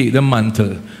about to take the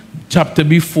mantle. Chapter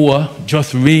before,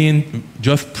 just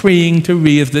praying to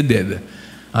raise the dead.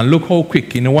 And look how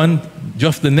quick,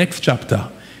 just the next chapter,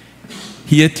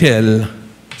 he tell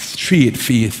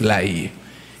straight-faced lie.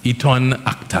 He turned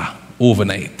actor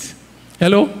overnight.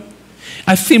 Hello?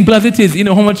 As simple as it is, you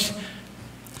know how much,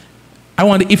 I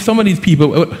wonder if some of these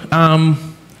people,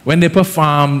 when they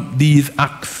perform these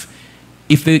acts,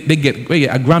 if they get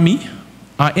a Grammy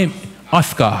or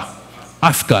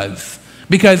Oscars.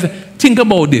 Because think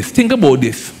about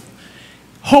this.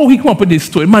 How he come up with this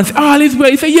story? Man said, "All is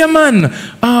well." He said, "Yeah, man.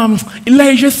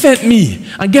 Elijah sent me.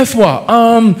 And guess what?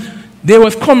 They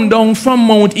was come down from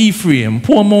Mount Ephraim,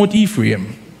 poor Mount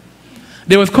Ephraim.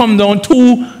 They was come down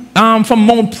from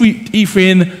Mount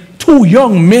Ephraim, 2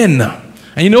 young men.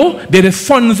 And you know, they're the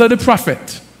sons of the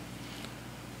prophet.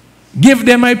 Give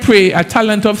them, I pray, a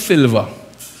talent of silver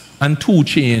and 2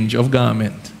 change of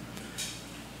garment."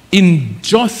 In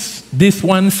just this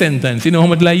one sentence, you know how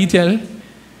much lie he tell?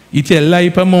 He tell lie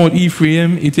upon Mount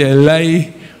Ephraim, he tell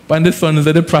lie upon the sons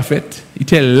of the prophet, he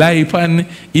tell lie upon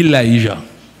Elijah.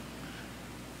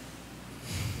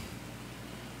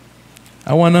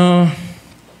 I want to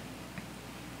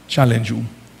challenge you.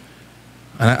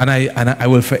 And I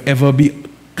will forever be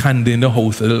candid in the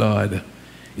house of the Lord.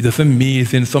 It's just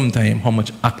amazing sometimes how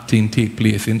much acting takes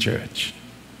place in church.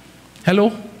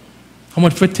 Hello? How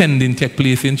much pretending takes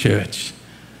place in church.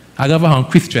 I got on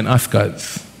Christian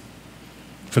Oscars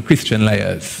for Christian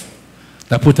liars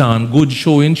that put on good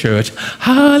show in church.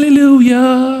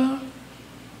 Hallelujah.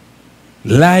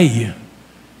 Lie.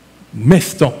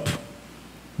 Messed up.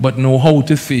 But know how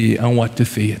to say and what to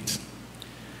say it.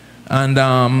 And,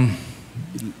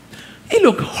 hey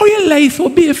look, how you lie so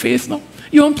barefaced now?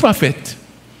 You're a prophet.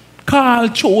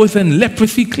 called, chosen,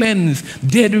 leprosy cleansed,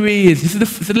 dead raised.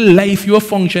 This is the life you're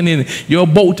functioning. You're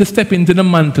about to step into the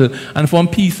mantle, and from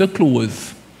piece of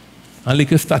clothes, a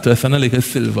little status and a little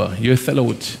silver, you sell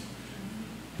out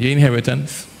your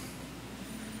inheritance.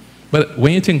 But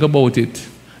when you think about it,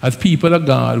 as people of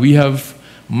God, we have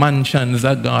mansions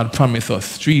that God promised us,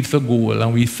 streets of gold,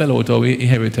 and we sell out our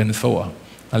inheritance for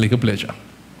a little pleasure.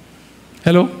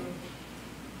 Hello?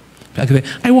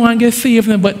 I want to get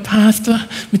saved, but Pastor, I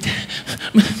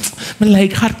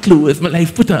like hot clothes, I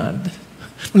like put on,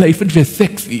 I like to dress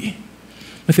sexy.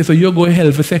 I say, so you go to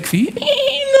hell for sexy? No,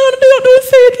 don't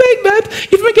say it like that.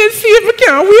 If I get saved, I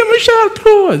can't wear my short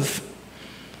clothes.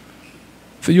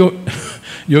 So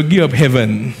you give up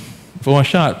heaven for my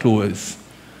short clothes.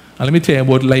 And let me tell you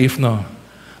about life now.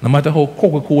 No matter how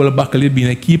Coca-Cola bottle it be,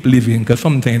 I keep living, because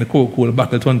sometimes the Coca-Cola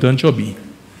bottle turn chubby.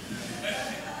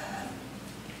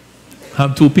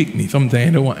 Have to pick me, sometimes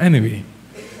I don't want anyway.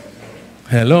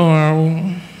 Hello.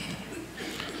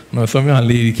 No, some young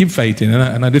lady keep fighting,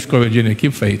 and I discourage you to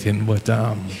keep fighting, but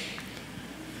I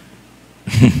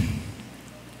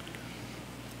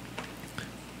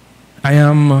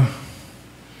am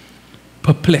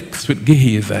perplexed with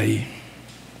Gehazi.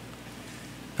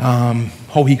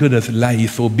 How he could just lie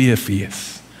so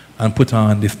barefaced and put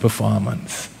on this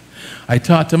performance. I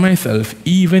thought to myself,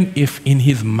 even if in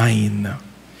his mind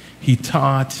he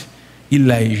thought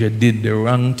Elijah did the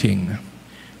wrong thing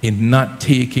in not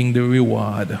taking the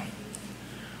reward,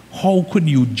 how could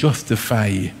you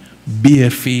justify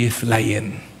barefaced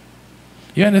lying?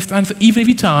 You understand? So even if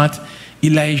he thought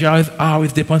Elijah is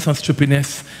always there on some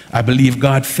stupidness, I believe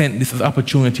God sent this as an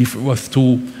opportunity for us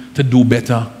to do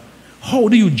better. How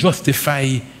do you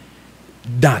justify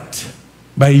that?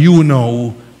 By you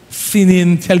now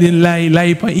sinning, telling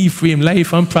lie on Ephraim, lie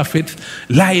on prophets,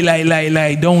 lie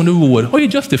down the road. How do you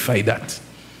justify that?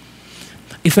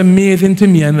 It's amazing to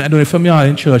me, and I don't know if some of y'all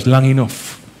in church long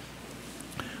enough.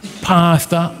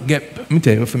 Pastor, let me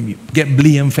tell you for me, get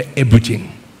blamed for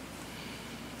everything.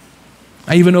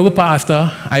 I even know a pastor,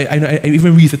 I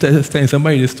even recently telling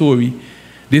somebody the story.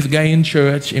 This guy in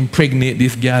church impregnate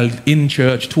this girl in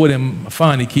church, told them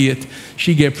fornicate,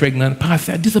 she get pregnant.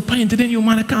 Pastor, I'm disappointed in you,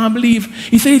 man, I can't believe.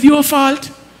 He said, it's your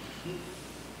fault.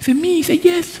 He said, me? He said,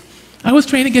 yes. I was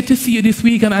trying to get to see you this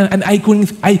week, and I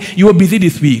couldn't, you were busy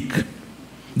this week,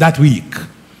 that week.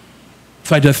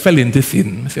 So I just fell into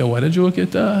sin. I said, what a joke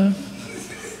it is.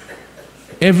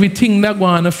 Everything that go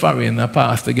on a foreign, a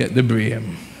pastor get the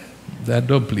blame. That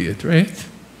double plate, right?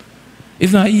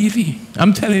 It's not easy.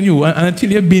 I'm telling you, and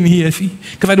until you've been here, see,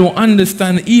 because I don't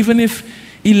understand, even if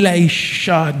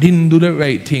Elisha didn't do the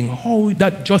right thing, how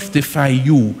that justify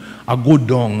you or go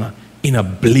down in a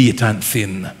blatant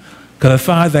sin? Because as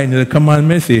far as I know, the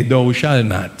commandment says, thou shalt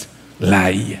not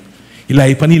lie. He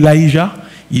lied upon Elijah,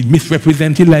 he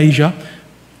misrepresent Elijah,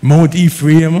 Mount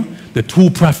Ephraim, the two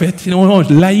prophets, you know how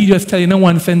much lie you just tell in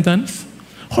one sentence?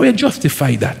 How you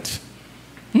justify that?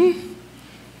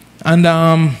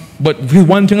 And but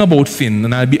one thing about sin,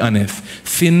 and I'll be honest,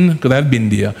 sin, because I've been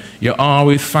there, you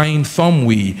always find some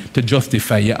way to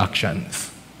justify your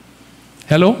actions.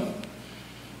 Hello?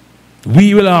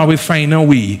 We will always find a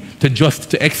way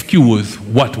to excuse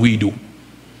what we do.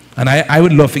 And I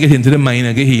would love to get into the mind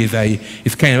of Gehazi.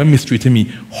 It's kind of a mystery to me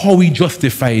how we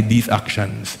justify these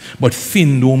actions. But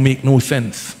sin don't make no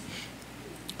sense.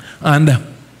 And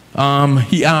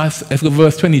he asked, let's go to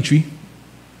verse 23.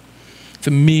 It's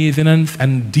amazing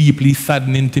and deeply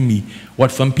saddening to me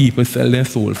what some people sell their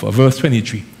soul for. Verse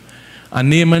 23. And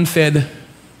Naaman said,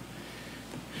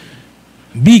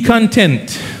 be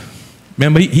content.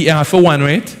 Remember, he asked for one,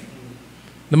 right?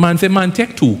 The man said, man,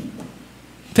 take two.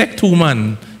 Take two,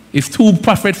 man. If two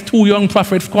prophets, two young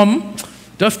prophets come,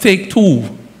 just take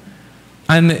two.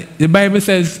 And the Bible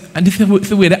says, and this is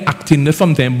the way they're acting that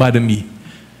sometimes bother me.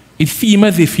 It seems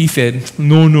as if he said,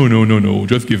 no,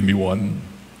 just give me one.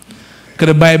 Because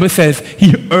the Bible says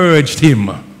he urged him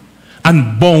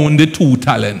and bound the 2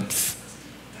 talents.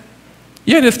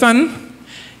 You understand?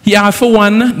 He asked for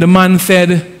one, the man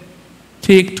said,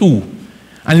 take 2.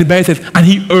 And the Bible says, and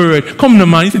he urged, come the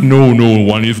man, he said, no,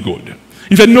 one is good.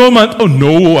 He said, no man, oh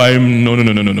no,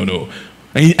 no.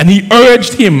 And he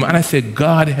urged him, and I said,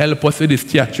 God help us with this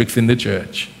theatrics in the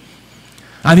church.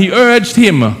 And he urged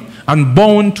him and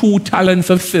bound 2 talents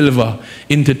of silver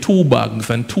into 2 bags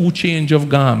and 2 change of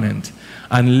garment,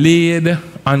 and laid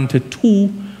unto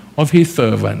 2 of his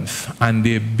servants, and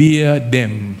they bear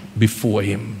them before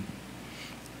him.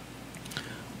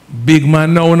 Big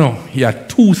man now, he had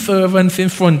 2 servants in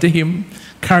front of him,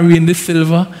 carrying the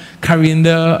silver, carrying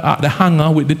the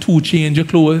hanger with the 2 change of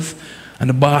clothes, And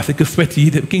the boss said, sweaty.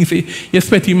 The king said, you're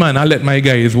sweaty, man. I'll let my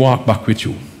guys walk back with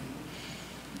you.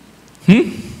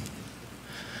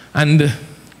 And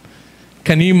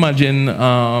can you imagine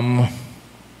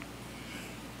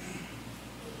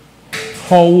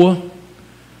how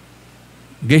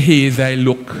Gehazi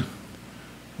look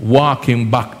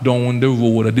walking back down the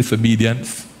road of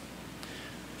disobedience?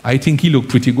 I think he looked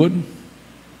pretty good.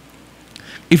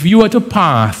 If you were to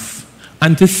pass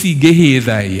and to see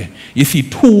Gehazi, you see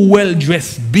two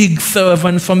well-dressed big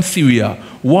servants from Syria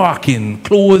walking,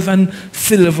 clothes and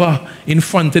silver in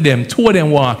front of them, two of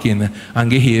them walking, and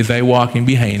Gehazi walking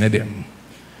behind them.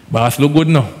 Boss look good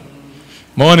now.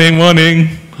 Morning, morning.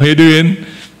 How you doing?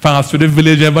 Pass through the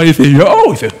village, everybody say,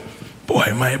 yo, say,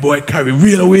 boy, my boy carry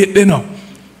real weight, you know.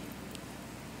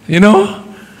 You know?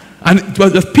 And it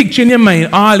was just picture in your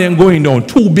mind, all them going down,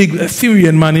 two big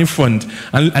Syrian men in front,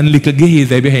 and little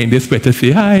Gehazi behind this sweater say,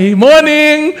 hi,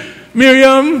 morning,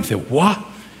 Miriam. Say, what?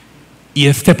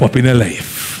 You step up in your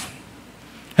life.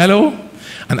 Hello?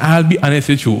 And I'll be honest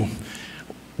with you,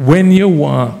 when you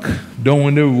walk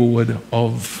down the road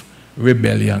of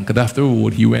rebellion, because that's the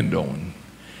road he went down,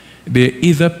 there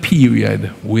is a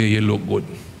period where you look good.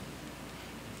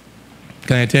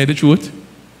 Can I tell you the truth?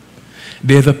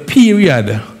 There's a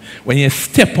period when you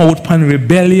step out on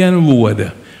rebellion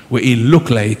road where it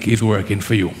look like it's working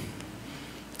for you.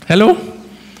 Hello?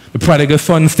 The prodigal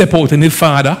son step out in his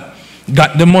father,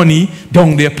 got the money,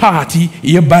 down their party,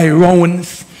 you buy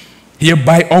rounds, you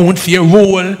buy ounce, you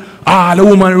roll, all the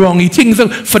woman wrong. He thinks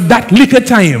for that little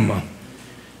time,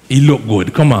 he look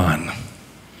good. Come on.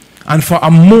 And for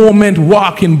a moment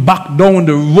walking back down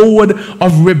the road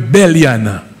of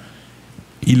rebellion,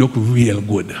 he looked real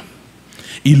good.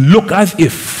 He looked as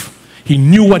if he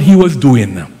knew what he was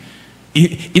doing.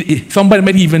 Somebody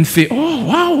might even say, oh,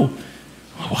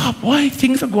 wow, boy,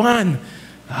 things are going.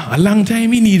 A long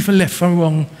time he need for left and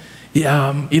wrong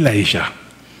Elisha.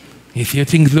 You see,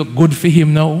 things look good for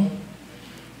him now.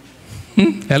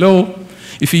 Hello?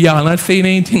 You see, y'all not saying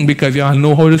anything because y'all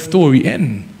know how the story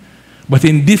ends. But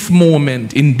in this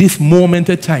moment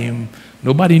of time,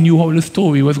 nobody knew how the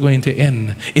story was going to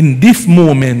end. In this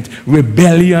moment,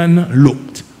 rebellion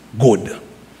looked good.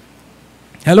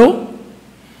 Hello?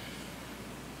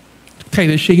 Try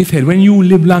to shake his head. When you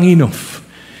live long enough,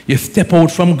 you step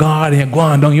out from God and you go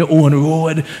on down your own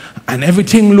road and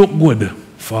everything look good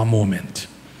for a moment.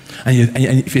 And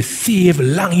if you save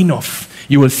long enough,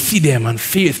 you will see them on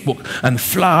Facebook and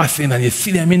flossing and you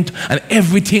see them and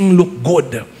everything look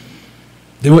good.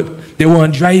 They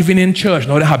weren't driving in church.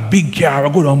 Now they have big car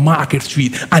or go down Market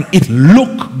Street and it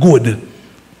look good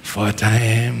for a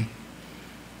time.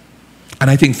 And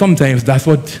I think sometimes that's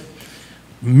what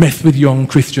mess with young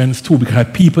Christians too, because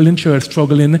people in church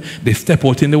struggling, they step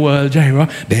out in the world, Jaira,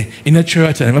 they in the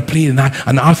church and they play and all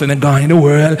of a sudden they go in the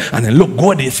world and they look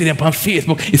good. You see them on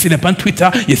Facebook, you see them on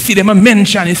Twitter, you see them on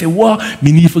mention, you say, wow,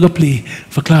 me need for the play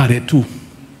for Claudette too.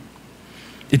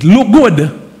 It look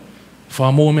good for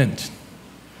a moment.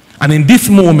 And in this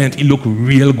moment, it looked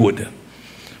real good.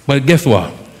 But guess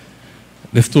what?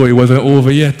 The story wasn't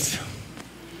over yet.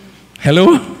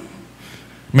 Hello?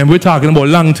 Remember we're talking about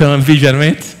long-term vision,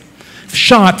 right?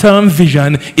 Short-term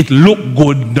vision, it looked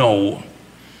good now.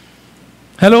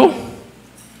 Hello?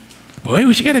 Boy,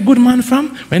 we should get a good man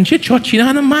from. When she church, she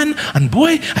on a man. And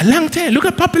boy, a long time, look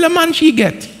at popular man she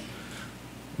get.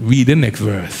 Read the next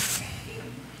verse.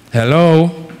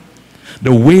 Hello?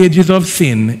 The wages of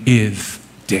sin is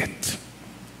death.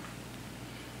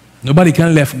 Nobody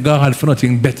can left God for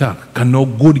nothing better. Because no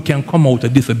good can come out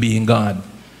of disobeying God.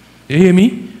 You hear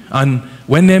me? And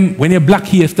when your black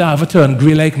hair start to turn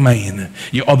gray like mine,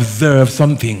 you observe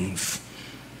some things.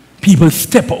 People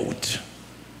step out,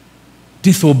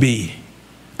 disobey,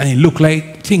 and it look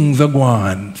like things are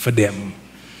going for them.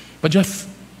 But just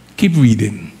keep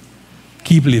reading,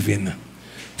 keep living.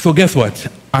 So guess what?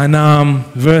 And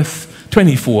verse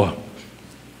 24.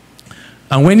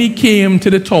 And when he came to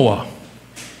the tower,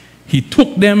 he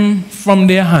took them from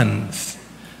their hands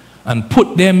and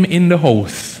put them in the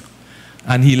house.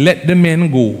 And he let the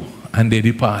men go, and they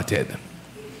departed.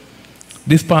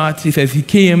 This part, he says, he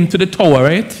came to the tower,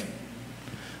 right?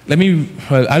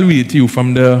 I'll read it to you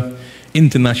from the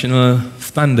International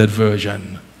Standard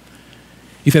Version.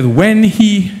 He says, when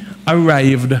he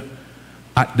arrived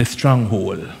at the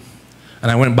stronghold,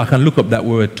 and I went back and looked up that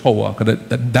word tower, because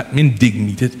that means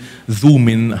dignity, zoom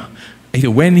in. He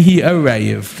said, when he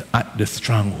arrived at the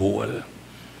stronghold,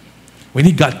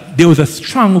 there was a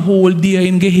stronghold there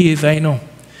in Gehazi, you know,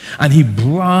 and he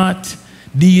brought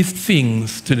these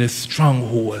things to the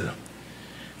stronghold.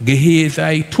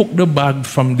 Gehazi took the bag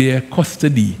from their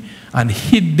custody and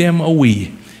hid them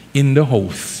away in the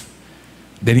house.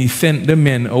 Then he sent the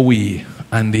men away,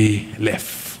 and they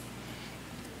left.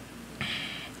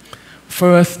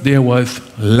 First there was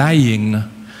lying,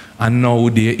 and now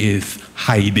there is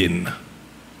hiding.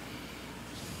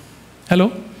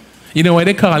 Hello? You know why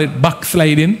they call it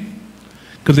backsliding?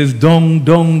 Because it's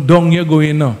down you're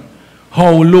going now.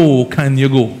 How low can you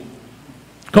go?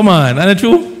 Come on, isn't it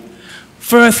true?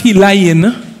 First he lying,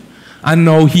 and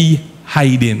now he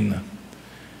hiding.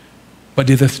 But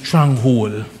there's a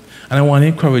stronghold. And I want to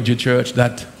encourage you, church,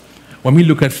 that when we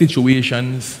look at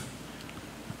situations,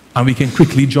 and we can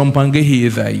quickly jump on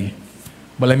Gehazi,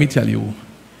 but let me tell you,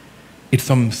 it's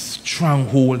some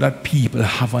stronghold that people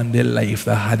have on their life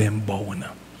that had them bound.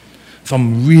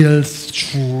 Some real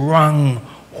strong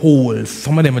holes.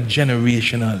 Some of them are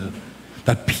generational,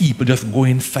 that people just go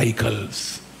in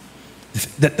cycles.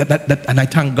 And I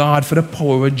thank God for the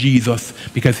power of Jesus,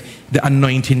 because the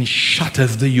anointing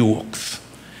shatters the yokes.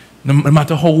 No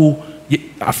matter how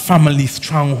a family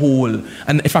stronghold.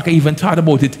 And if I can even talk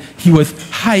about it, he was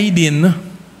hiding,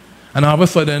 and all of a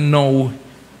sudden now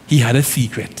he had a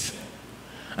secret.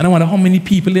 And I wonder how many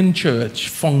people in church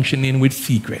functioning with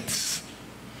secrets.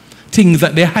 Things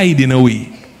that they're hiding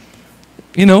away.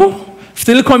 You know,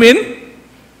 still coming,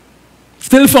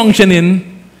 still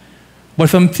functioning, but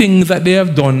some things that they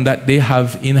have done that they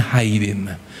have in hiding.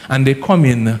 And they come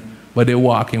in, but they're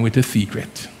walking with a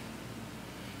secret.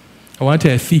 I want to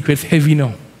tell you, secret's heavy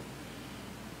now.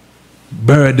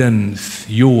 Burdens,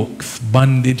 yokes,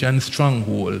 bondage, and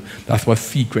stronghold. That's what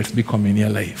secrets become in your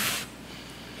life.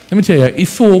 Let me tell you,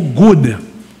 it's so good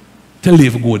to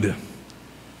live good.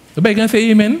 Everybody can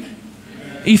say amen? Amen.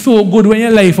 It's so good when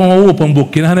your life on an open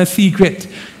book, you know, and a secret.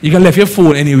 You can leave your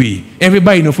phone anyway.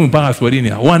 Everybody knows phone password in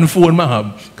here. One phone I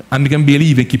have, and you can barely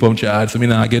even keep on charge, so I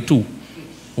now get two.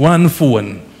 One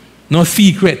phone. No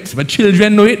secret. My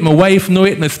children know it, my wife know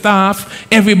it, my staff,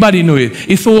 everybody know it.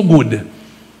 It's so good.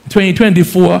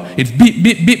 2024, it's beep,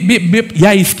 beep, beep, beep, beep,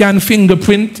 yeah, scan,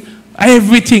 fingerprint,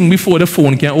 everything before the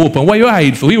phone can open. Why you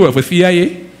hide? So you work for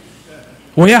CIA?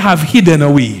 Why you have hidden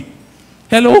away?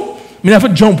 Hello? Me have to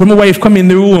jump when my wife come in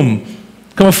the room.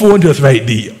 Come on, phone just right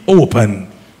there, open.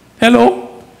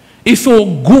 Hello? It's so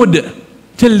good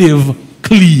to live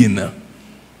clean.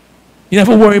 You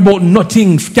never worry about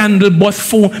nothing, scandal, bus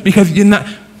phone, because you're not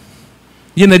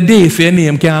day so your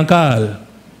name can't call.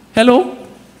 Hello?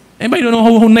 Anybody don't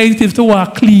know how nice it is to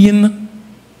walk clean?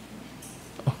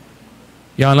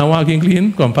 Y'all not walking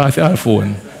clean? Come pass your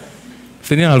phone.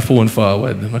 Send your phone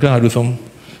forward. I can do some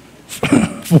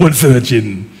phone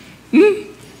searching.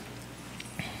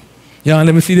 Y'all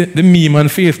let me see the meme on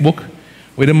Facebook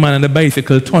where the man on the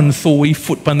bicycle turns so he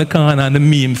foot on the corner and the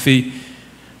meme say,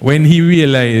 when he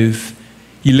realized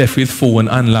he left his phone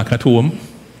unlocked at home,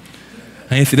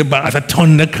 and you see the boss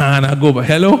turn the corner go back.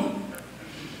 Hello?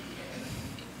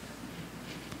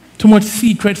 Too much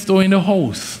secrets though in the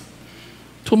house.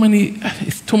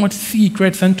 It's too much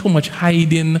secrets and too much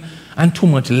hiding and too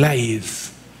much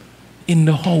lies in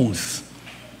the house.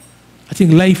 I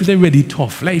think life is already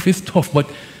tough. Life is tough, but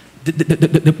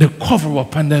the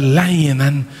cover-up and the lying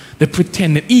and the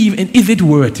pretending, even, is it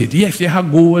worth it? Yes, you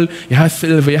have gold, you have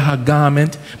silver, you have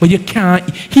garment, but you can't,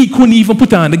 he couldn't even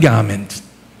put on the garment.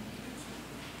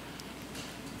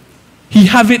 He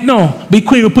have it now, but he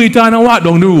couldn't even put it on and walk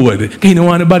down the road, because he don't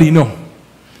want nobody to know.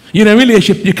 You're in a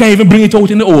relationship, you can't even bring it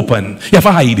out in the open. You have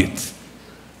to hide it.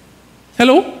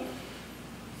 Hello?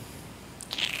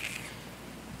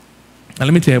 And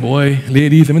let me tell you, boy,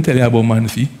 ladies, let me tell you about man,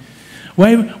 see?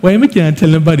 Why we can't tell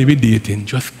nobody we're dating?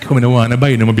 Just come in and want to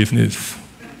buy no more business.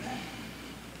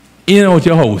 In and out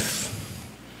your house.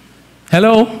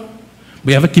 Hello?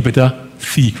 We have to keep it a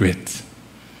secret.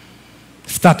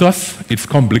 Status, it's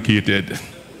complicated.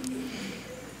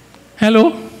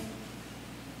 Hello?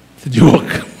 It's a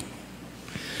joke.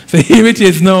 So here it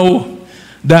is now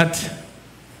that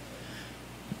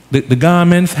the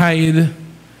garments hide,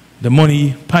 the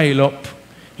money pile up.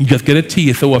 You just get a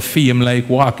taste of fame like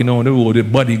walking on the road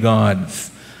with bodyguards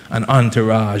and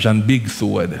entourage and big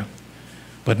sword.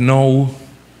 But now,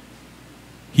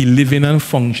 he living and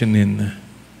functioning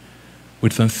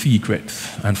with some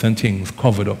secrets and some things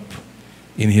covered up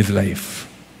in his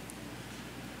life.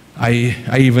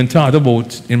 I even thought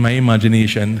about, in my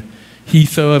imagination, he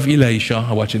served Elisha.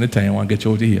 I'm watching the time, I want to get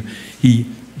you out of here.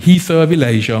 He served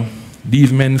Elisha.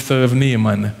 These men served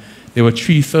Naaman. There were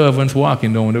 3 servants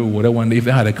walking down the road. I wonder if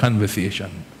they had a conversation.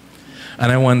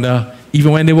 And I wonder,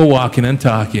 even when they were walking and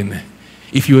talking,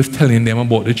 if he was telling them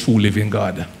about the true living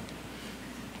God.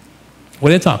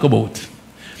 What they talk about?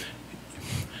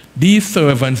 These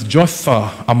servants just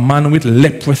saw a man with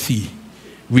leprosy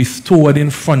restored in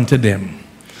front of them.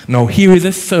 Now here is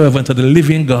a servant of the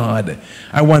living God.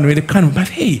 I wonder the kind but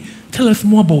hey, tell us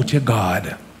more about your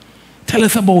God. Tell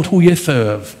us about who you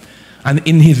serve. And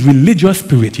in his religious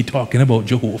spirit, he's talking about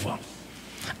Jehovah.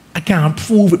 I can't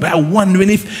prove it, but I'm wondering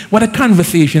if what a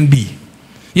conversation be.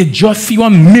 You just see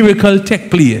one miracle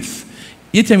take place.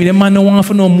 You tell me the man don't want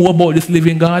to know more about this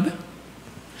living God?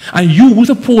 And you who's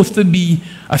supposed to be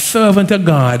a servant of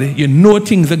God, you know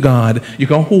things of God, you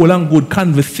can hold on good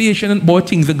conversation about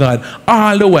things of God,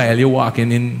 all the while you're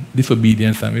walking in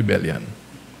disobedience and rebellion.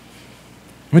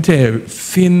 Let me tell you,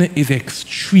 sin is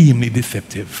extremely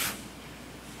deceptive.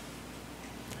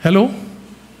 Hello?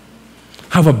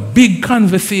 Have a big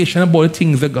conversation about the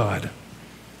things of God.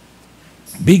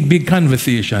 Big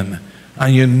conversation.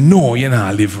 And you know you're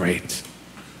not live right.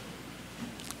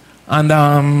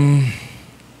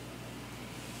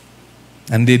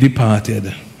 And they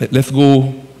departed. Let's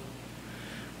go.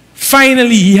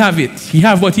 Finally, he have it. He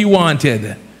have what he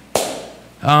wanted.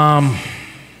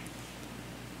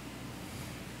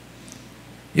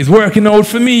 It's working out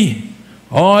for me.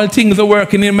 All things are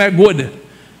working in my good.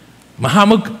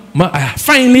 I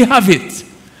finally have it.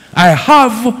 I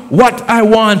have what I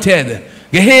wanted.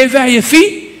 Gehazi, you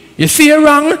see? You see it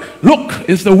wrong? Look,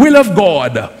 it's the will of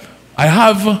God. I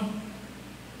have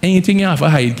anything you have to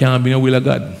hide can't be the will of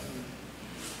God.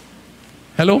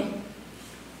 Hello?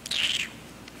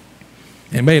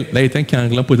 Anybody light a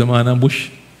candle and put them on a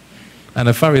bush? And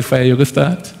a forest fire you can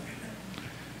start?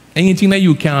 Anything that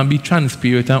you can be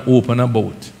transparent and open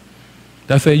about.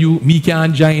 That's why me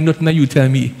can't join nothing that you tell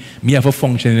me have a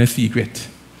function in a secret.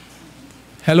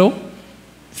 Hello?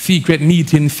 Secret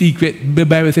meeting, secret. The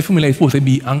Bible says for me like supposed to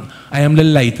be, I am the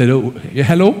light of the,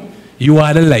 hello? You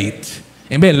are the light.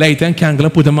 Anybody light and candle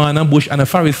and put them on a bush and a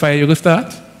forest fire you can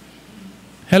start?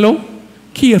 Hello?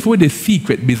 Careful with the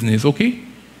secret business, okay?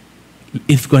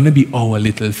 It's going to be our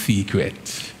little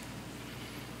secret.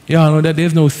 You all know that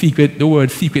there's no secret. The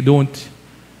word secret don't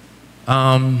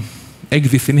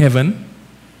exist in heaven.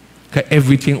 Because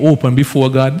everything open before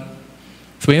God.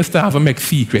 So when you start to make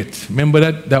secret,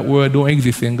 remember that word don't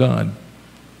exist in God.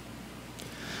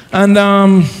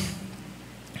 And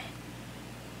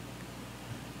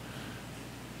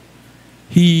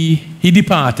he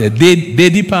departed. They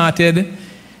departed.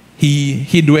 He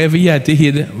hid wherever he had to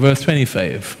hid, verse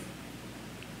 25.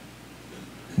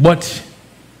 But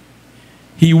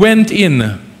he went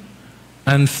in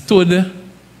and stood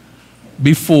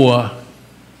before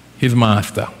his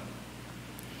master.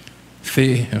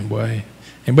 Say, boy,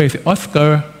 anybody say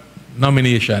Oscar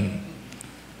nomination.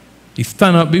 He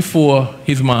stand up before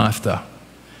his master.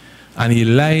 And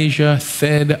Elijah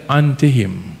said unto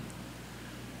him,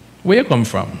 where you come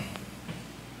from?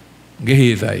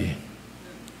 Gehazi.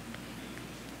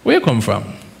 Where you come from?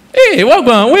 Hey, what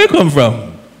going on? Where you come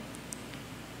from?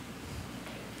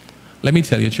 Let me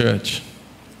tell you, church,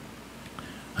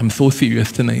 I'm so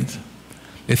serious tonight.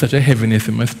 There's such a heaviness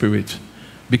in my spirit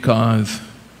because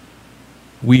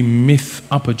we miss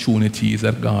opportunities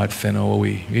that God sent our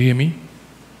way. You hear me?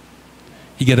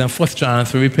 He get a first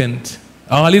chance to repent.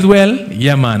 All is well?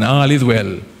 Yeah, man, all is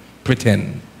well.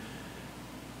 Pretend.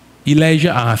 Elijah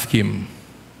asked him,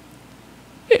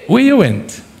 hey, where you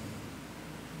went?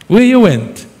 Where you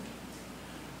went?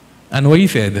 And what he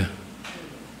said?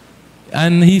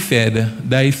 And he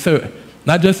said,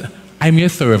 not just, I'm your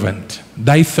servant,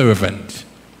 thy servant.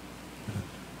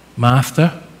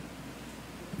 Master,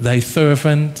 thy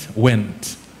servant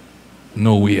went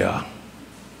nowhere.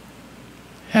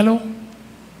 Hello?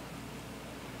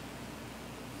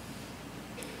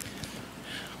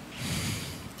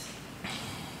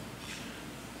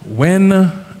 When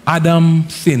Adam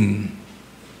sinned,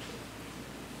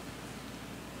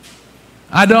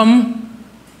 Adam,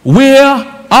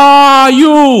 where are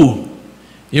you?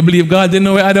 You believe God didn't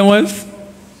know where Adam was?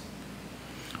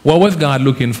 What was God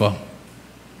looking for?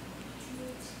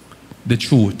 The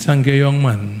truth. Thank you, young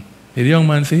man. Did the young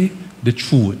man say? The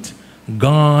truth.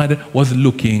 God was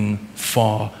looking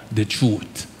for the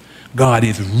truth. God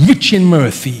is rich in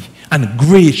mercy and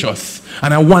gracious.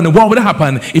 And I wonder what would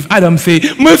happen if Adam say,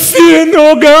 my sin,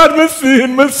 oh God, my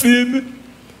sin, my sin.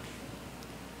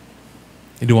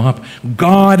 It don't happen.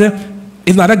 God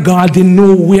is not a God didn't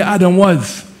know where Adam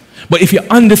was. But if you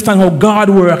understand how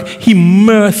God works, He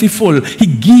merciful. He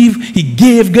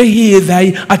gave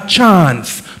Gehazi a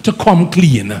chance to come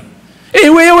clean. Hey,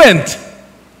 where you went?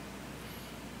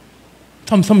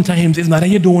 Sometimes it's not that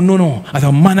you don't know, no. As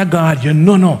a man of God, you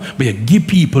know, no. But you give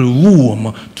people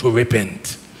room to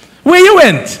repent. Where you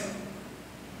went?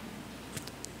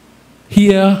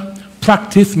 Here,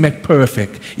 practice make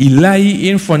perfect. He lie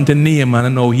in front of Naaman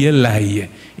and now he lie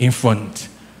in front.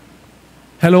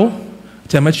 Hello?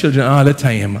 tell my children all the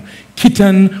time,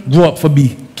 kitten grow up for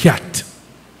be cat.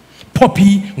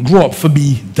 Puppy grow up for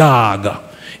be dog.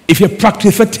 If you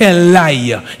practice to tell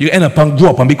lie, you end up and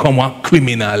grow up and become a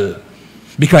criminal.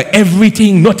 Because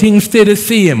everything, nothing stay the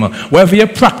same. Whatever you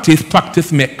practice,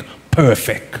 practice make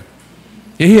perfect.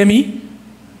 You hear me?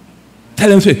 Tell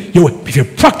them, say, yo, if you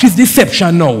practice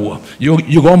deception now, you're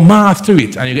going to master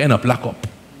it and you end up locked up.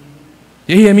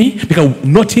 You hear me? Because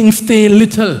nothing stay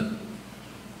little.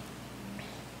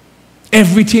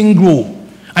 Everything grow.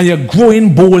 And you're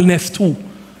growing boldness too.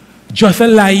 Just a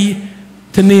lie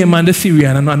to Naaman the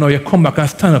Syrian, and now you come back and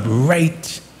stand up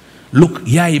right. Look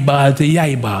Yaibal to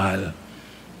Yaibal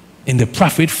in the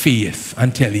prophet's face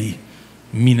and tell him,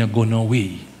 me not go no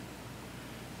way.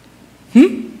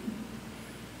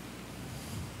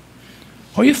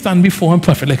 How you stand before a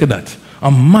prophet like that?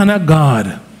 A man of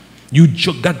God. You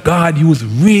joke that God used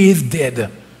raised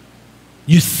dead.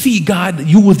 You see God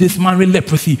use this man with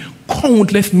leprosy.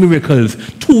 Countless miracles.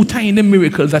 2 tiny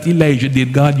miracles that Elijah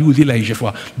did. God used Elijah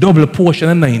for. Double portion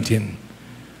of 19.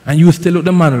 And you still look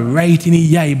the man right in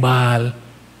the eye ball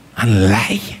and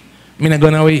lie. I mean, I'm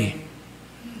going away.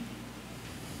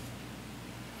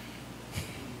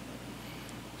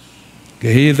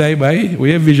 Okay, here's ISI. Where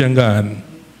your vision gone?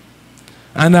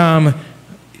 And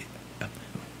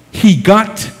he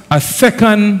got a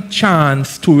second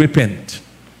chance to repent.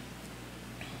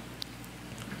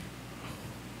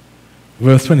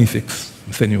 Verse 26.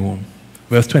 I'm sending you home.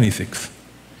 Verse 26.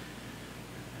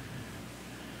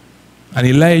 And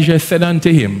Elijah said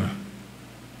unto him,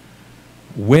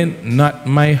 went not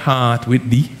my heart with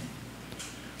thee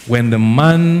when the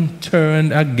man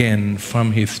turned again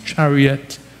from his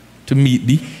chariot to meet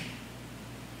thee?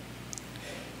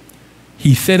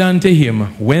 He said unto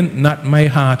him, went not my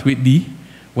heart with thee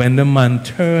when the man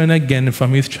turned again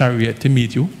from his chariot to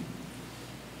meet you?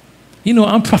 You know,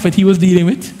 a prophet he was dealing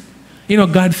with. You know,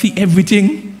 God see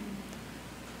everything.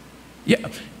 Yeah.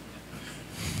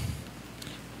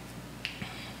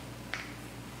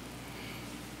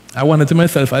 I wonder to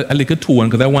myself a little tone,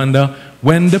 because I wonder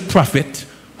when the prophet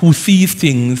who sees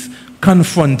things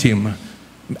confront him,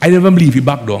 I never believe he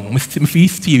back down. I feel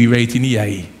Stevie right in the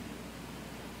eye.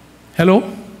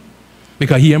 Hello?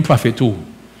 Because he and prophet too.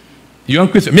 You and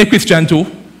Christian, me Christian too.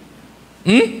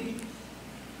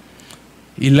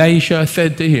 Elisha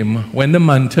said to him, when the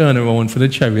man turned around for the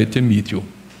chariot to meet you.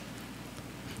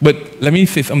 But let me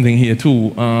say something here too.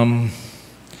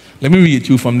 Let me read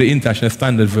you from the International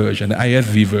Standard Version, the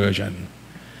ISV version.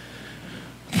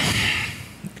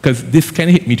 Because this can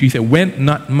hit me too. He said, went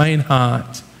not mine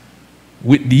heart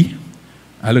with thee.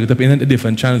 I looked up in a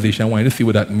different translation. I wanted to see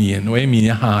what that means. What do you mean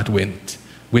your heart went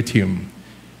with him?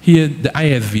 Here, the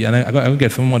ISV, and I'm going to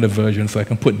get some other versions so I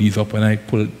can put these up when I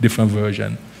pull different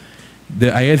version. The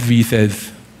ISV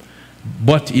says,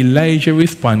 but Elijah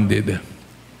responded,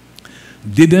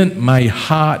 didn't my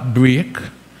heart break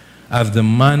as the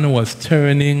man was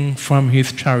turning from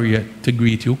his chariot to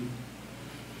greet you?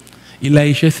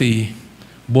 Elisha say,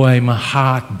 boy, my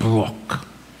heart broke.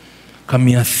 Come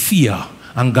here, see her,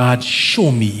 and God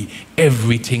show me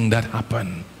everything that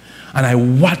happened. And I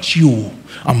watch you,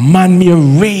 a man may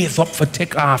raise up for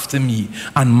take after me,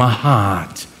 and my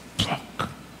heart broke.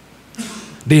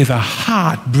 There's a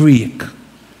heartbreak.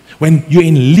 When you're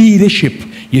in leadership,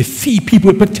 you see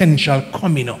people with potential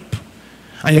coming up.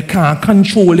 And you can't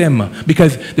control them.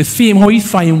 Because the same how he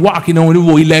saw him walking down the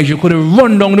road, Elijah could have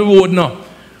run down the road now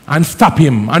and stop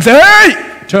him and say,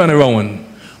 hey, turn around.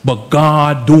 But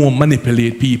God don't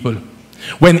manipulate people.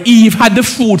 When Eve had the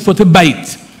fruit for to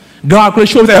bite, God could have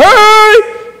shown and say, hey!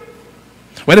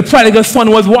 When the prodigal son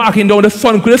was walking down, the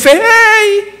son could have said,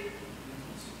 hey!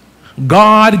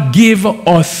 God gave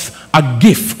us a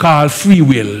gift called free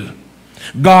will.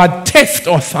 God tests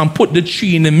us and put the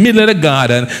tree in the middle of the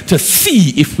garden to see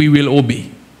if we will obey.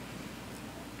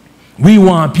 We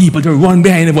want people to run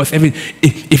behind us.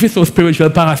 If it's so spiritual,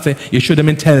 pastor, you should have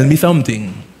been telling me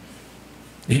something.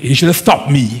 You should have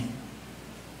stopped me.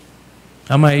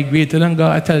 Am I greater than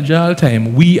God? I tell you all the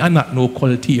time, we are not no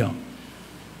cult here.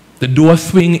 The door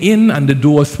swing in and the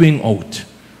door swing out.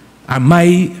 And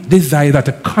my desire is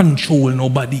to control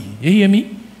nobody. You hear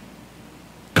me?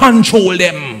 Control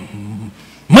them.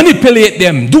 Manipulate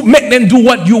them. Make them do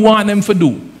what you want them to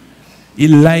do.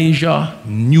 Elijah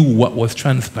knew what was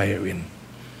transpiring.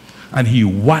 And he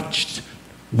watched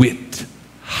with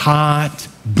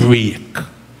heartbreak.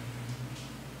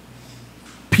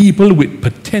 People with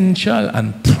potential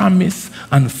and promise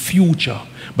and future.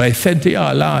 But I said to you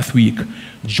all last week,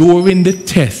 during the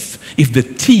test, if the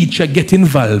teacher gets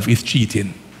involved, it's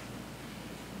cheating.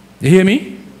 You hear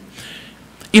me?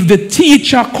 if the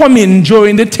teacher come in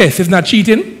during the test, it's not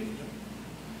cheating?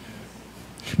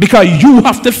 Because you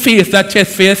have to face that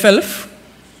test for yourself.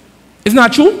 It's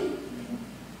not true?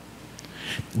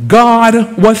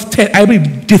 God was I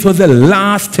believe this was the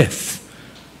last test.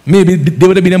 Maybe there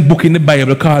would have been a book in the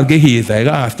Bible called Gehazi. I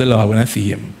asked the Lord when I see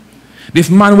him. This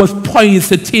man was poised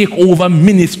to take over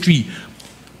ministry.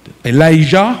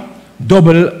 Elijah,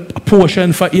 double a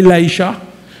portion for Elisha,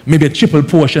 maybe a triple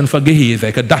portion for Gehazi,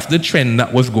 because that's the trend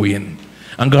that was going.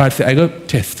 And God said, I got to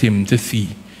test him to see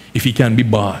if he can be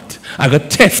bought. I got to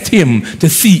test him to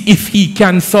see if he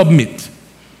can submit.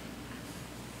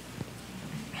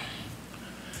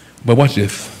 But watch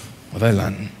this. What I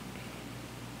learned.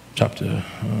 Chapter.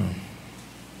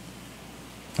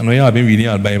 I know y'all been reading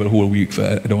y'all Bible the whole week, so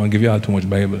I don't want to give y'all too much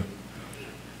Bible.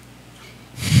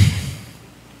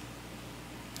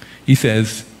 He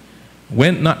says,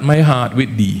 went not my heart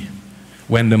with thee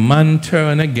when the man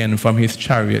turned again from his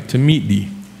chariot to meet thee?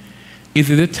 Is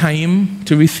it a time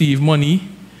to receive money,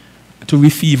 to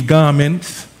receive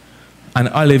garments, and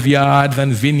olive yards,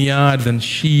 and vineyards, and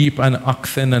sheep, and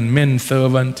oxen, and men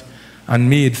servant, and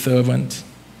maid servant?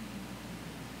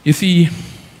 You see,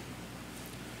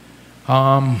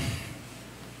 right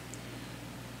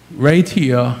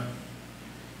here,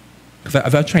 because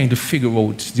as I'm trying to figure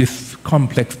out this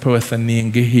complex person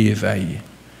named Gehazi,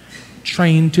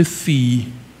 trying to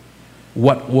see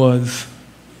what was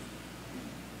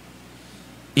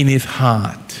in his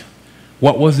heart,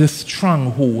 what was the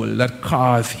stronghold that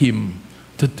caused him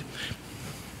to...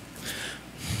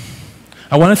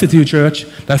 I want to say to you, church,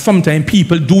 that sometimes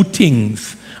people do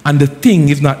things and the thing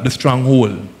is not the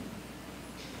stronghold.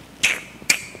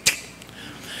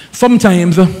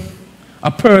 Sometimes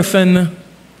a person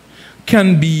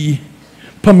can be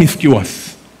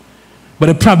promiscuous, but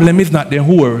the problem is not the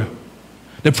whore.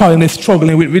 The problem is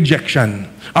struggling with rejection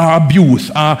or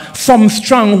abuse or some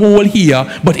stronghold here,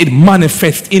 but it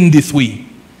manifests in this way.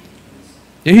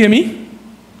 You hear me?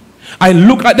 I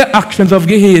look at the actions of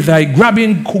Gehazi,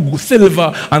 grabbing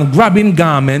silver and grabbing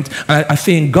garment, and I'm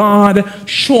saying, God,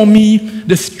 show me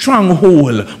the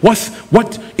stronghold.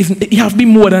 It has to be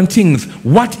more than things.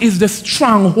 What is the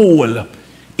stronghold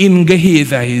in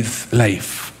Gehazi's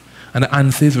life? And the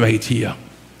answer is right here.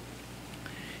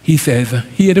 He says,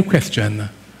 hear the question.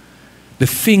 The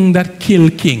thing that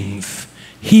killed kings.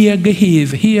 Here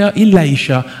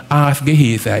Elisha asked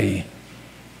Gehazi,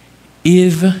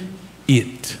 is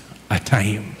it a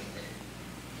time?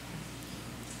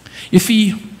 You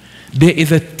see, there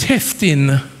is a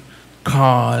testing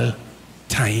called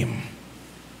time.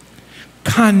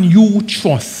 Can you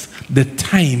trust the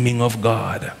timing of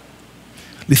God?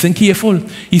 Listen careful.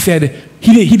 He said,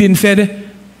 he didn't say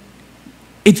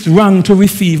it's wrong to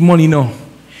receive money, no.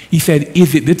 He said,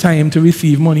 is it the time to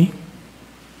receive money?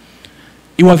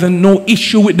 It wasn't no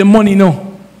issue with the money,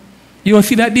 no. You don't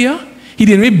see that there? He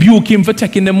didn't rebuke him for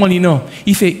taking the money, no.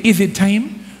 He said, is it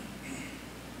time?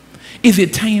 Is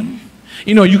it time?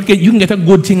 You know, you can get a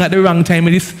good thing at the wrong time,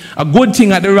 and a good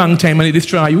thing at the wrong time, and it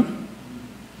destroy you.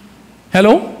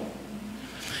 Hello?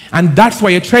 And that's why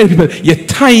you tell people, your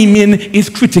timing is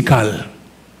critical.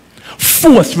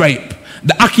 Force ripe.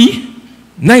 The ackee,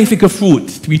 nice like a fruit,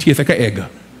 to be tastes like an egg.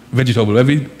 Vegetable.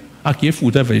 Every ackee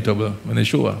fruit is vegetable when they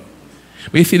show up.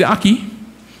 But you see the ackee,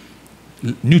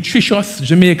 nutritious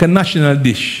Jamaican national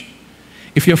dish.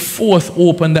 If you force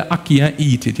open the ackee and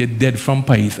eat it, you're dead from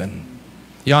poison.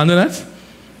 You all know that?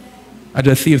 I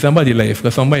just saved somebody's life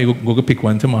because somebody go pick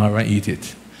one tomorrow and eat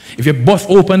it. If you bust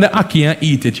open the ackee and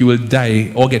eat it, you will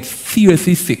die or get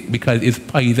seriously sick because it's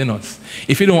poisonous.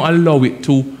 If you don't allow it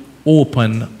to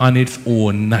open on its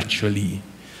own naturally,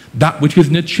 that which is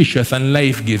nutritious and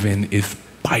life-giving is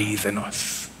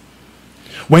poisonous.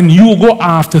 When you go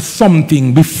after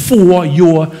something before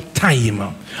your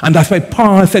time, and that's why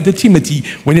Paul said to Timothy,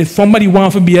 when somebody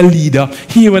wants to be a leader,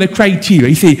 here are the criteria.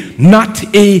 He said, not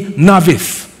a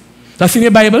novice. That's in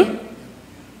your Bible?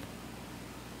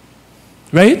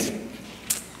 Right?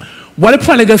 What the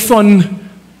prodigal son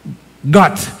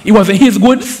got, it wasn't his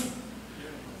goods.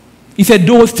 He said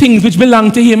those things which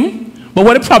belong to him. But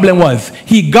what the problem was,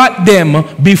 he got them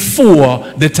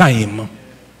before the time.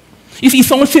 You see, it's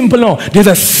so simple now. There's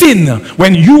a sin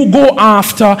when you go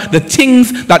after the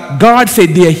things that God said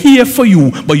they're here for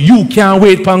you, but you can't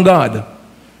wait upon God.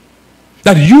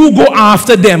 That you go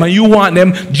after them and you want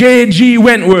them. J.G.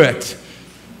 Wentworth.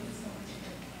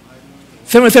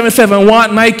 777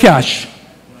 want my cash.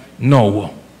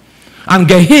 No. And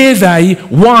Gehazi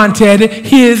wanted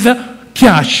his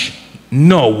cash.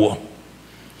 No.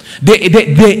 There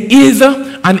is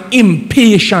an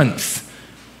impatience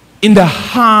in the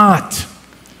heart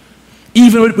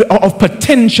even of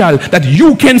potential that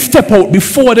you can step out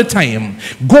before the time.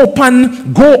 Go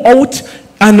out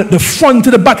and the front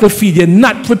of the battlefield you're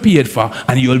not prepared for,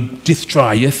 and you'll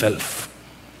destroy yourself.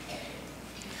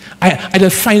 I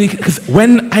just find it, because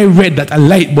when I read that, a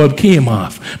light bulb came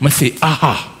off. I say,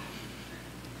 aha.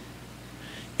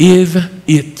 Is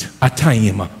it a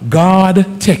time?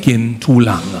 God taking too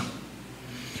long.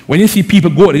 When you see people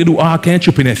go, they do all kind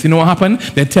of trippiness. You know what happened?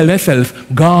 They tell themselves,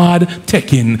 God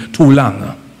taking too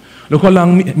long. Look how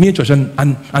long me and church and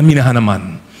me and Hannah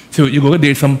man. So you go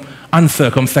there, some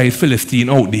uncircumcised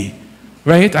Philistine out there.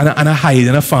 Right? And a hide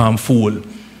in a farm fool.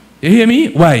 You hear me?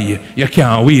 Why? You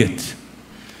can't wait.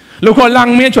 Look how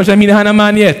long me and church and me and Hannah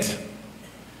man yet.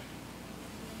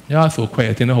 You are so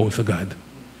quiet in the house of God.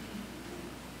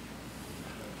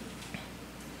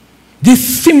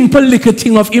 This simple little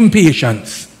thing of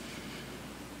impatience.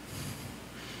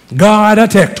 God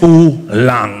take too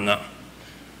long.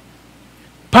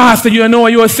 Pastor, you know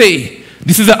what you say?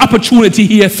 This is an opportunity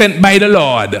here sent by the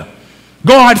Lord.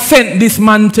 God sent this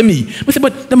man to me. I said,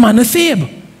 but the man is saved.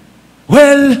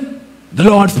 Well, the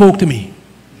Lord spoke to me.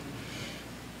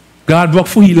 God broke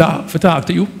for healer for talk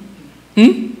to you.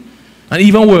 And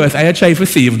even worse, I try to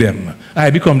save them.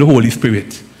 I become the Holy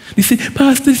Spirit. They say,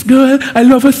 Pastor, this girl, I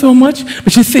love her so much,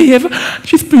 but she's saved.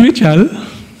 She's spiritual.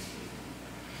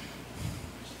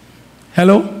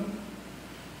 Hello?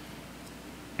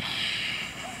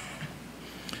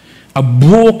 A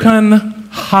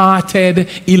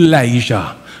broken-hearted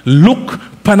Elijah look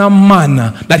upon a man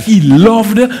that he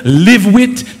loved, lived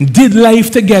with, did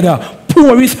life together,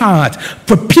 pour his heart,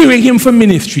 preparing him for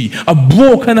ministry. A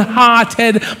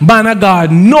broken-hearted man of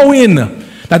God, knowing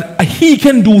that he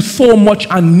can do so much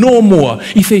and no more.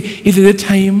 He said, is it a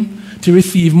time to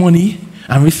receive money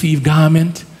and receive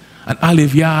garment and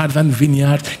olive yards and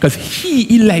vineyards? Because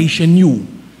Elisha knew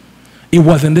it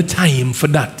wasn't the time for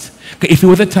that. If it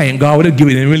was a time, God would have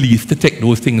given him release to take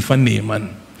those things for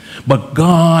Naaman. But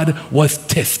God was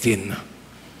testing.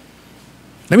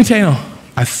 Let me tell you now,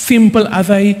 as simple as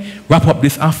I wrap up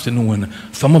this afternoon,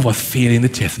 some of us fail in the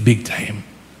test big time.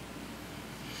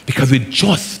 Because we're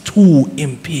just too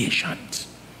impatient.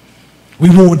 We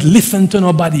won't listen to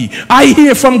nobody. I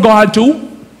hear from God too.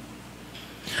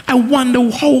 I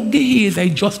wonder how Gehazi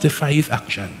justify his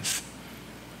actions.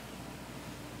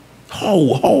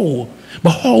 How?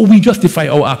 But how we justify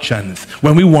our actions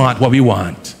when we want what we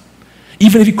want.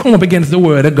 Even if you come up against the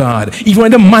word of God, even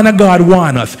when the man of God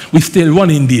warns us, we still run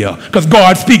in there. Because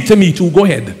God speak to me too. Go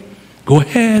ahead. Go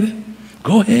ahead.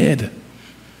 Go ahead.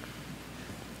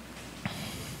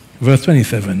 Verse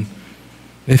 27.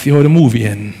 Let's see how the movie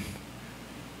ends.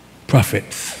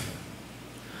 Prophets.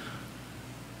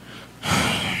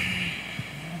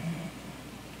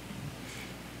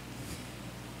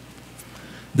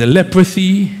 The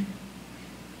leprosy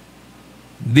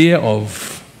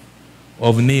thereof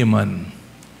of Naaman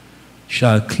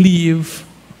shall cleave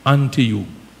unto you,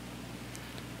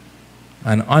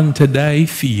 and unto thy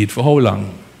seed. For how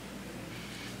long?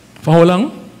 For how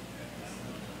long?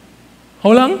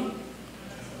 How long?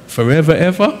 Forever,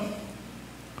 ever?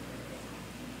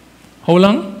 How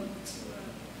long?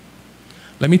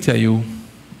 Let me tell you,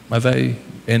 as I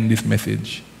end this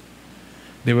message,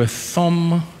 there were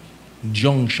some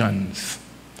junctions,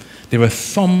 there were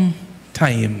some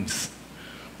times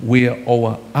where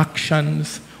our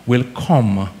actions will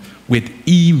come with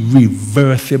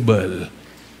irreversible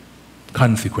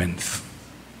consequence.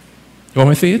 You want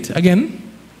me to say it again?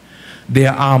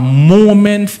 There are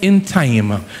moments in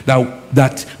time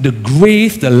that the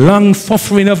grace, the long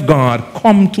suffering of God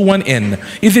come to an end.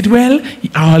 Is it well?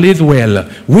 All is well.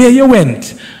 Where you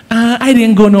went? I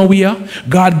didn't go nowhere.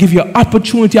 God give you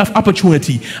opportunity after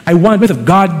opportunity. I want to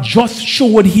God just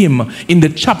showed him in the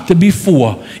chapter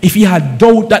before. If he had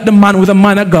doubt that the man was a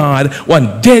man of God,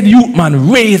 one dead youth man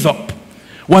raised up.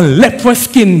 One leprous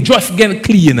skin just get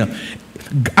clean.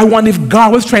 I wonder if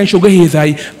God was trying to show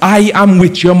Gehazi, I am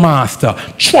with your master.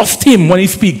 Trust him when he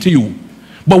speaks to you.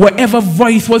 But whatever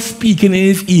voice was speaking in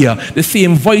his ear, the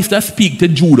same voice that speaks to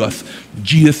Judas,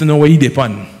 Jesus knows where he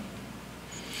depends.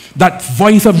 That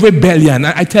voice of rebellion.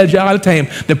 I tell you all the time,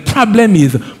 the problem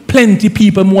is plenty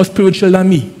people more spiritual than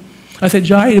me. I said,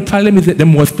 Joy, the problem is that they're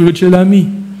more spiritual than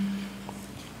me.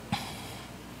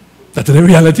 That's the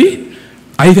reality.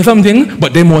 I say something,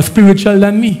 but they're more spiritual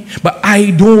than me. But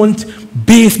I don't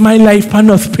base my life on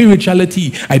no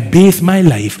spirituality. I base my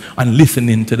life on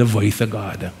listening to the voice of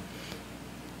God.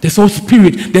 They're so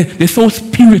they're so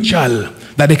spiritual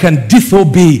that they can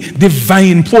disobey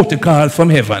divine protocols from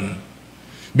heaven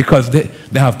because they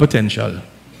have potential.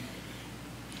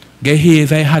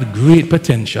 Gehazi had great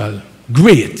potential.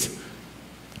 Great.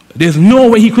 There's no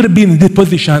way he could have been in this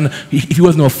position if he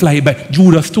was not fly by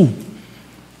Judas too.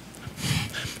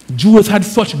 Judas had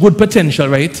such good potential,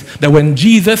 right? That when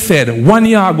Jesus said, 1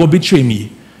 year go betray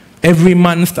me, every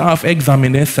man started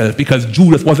examining himself because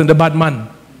Judas wasn't the bad man.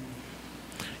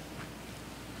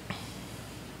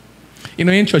 You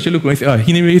know, in church, you look and say, oh,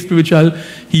 he really spiritual.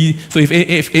 So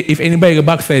if anybody go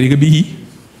backside, it could be he.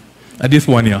 At this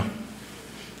 1 year.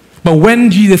 But when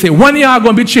Jesus said, 1 year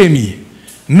going to betray me,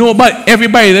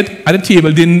 everybody that at the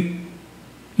table didn't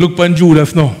look upon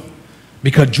Judas, no.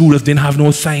 Because Judas didn't have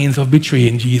no signs of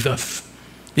betraying Jesus.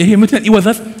 You hear me? It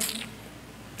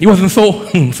wasn't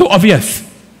so obvious.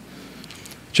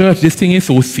 Church, this thing is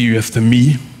so serious to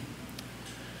me.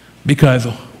 Because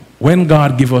when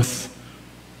God gives us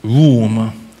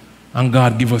room, and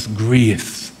God gives us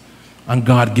grace, and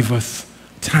God gives us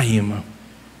time,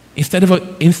 instead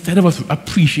of us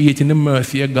appreciating the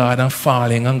mercy of God and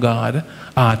falling on God,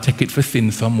 take it for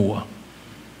sin some more.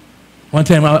 One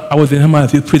time I was in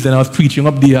Hamilton prison, I was preaching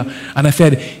up there, and I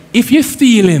said, if you're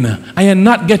stealing and you're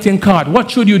not getting caught, what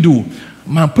should you do?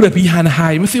 Man, put up your hand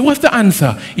high. I say, what's the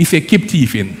answer? He said, keep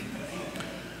thieving.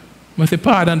 I said,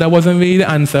 pardon, that wasn't really the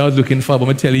answer I was looking for, but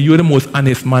I tell you, you're the most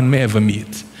honest man I ever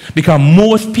meet. Because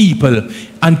most people,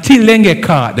 until they get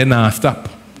caught, they not stop.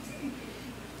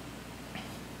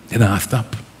 They not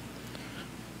stop.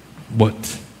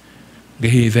 But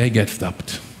Gehazi gets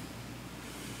stopped.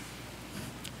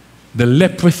 The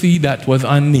leprosy that was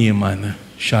on Naaman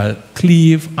shall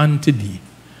cleave unto thee,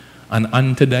 and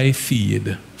unto thy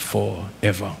seed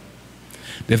forever.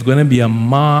 There's going to be a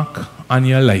mark on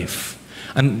your life.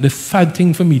 And the sad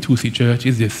thing for me too, see, church,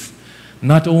 is this.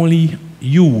 Not only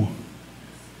you,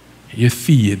 your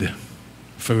seed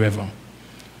forever.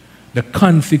 The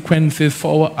consequences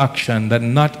for our action that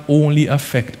not only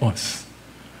affect us,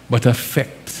 but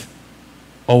affect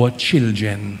our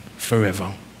children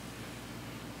forever.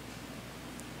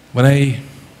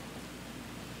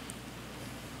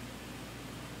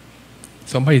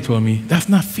 Somebody told me, that's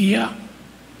not fair.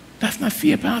 That's not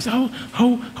fair, Pastor.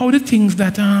 How the things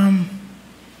that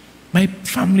my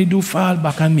family do fall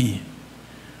back on me?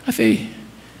 I say,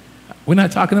 we're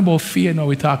not talking about fear now,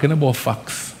 we're talking about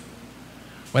facts.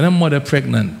 When a mother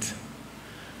pregnant,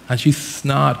 and she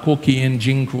snort cocaine,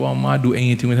 drink rum, or do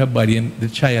anything with her body, and the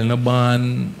child not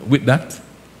born with that,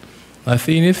 I'm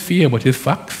saying it's fear, but it's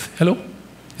facts. Hello?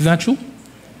 Is that true?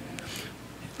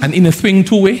 And in a swing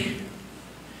two-way,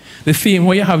 the same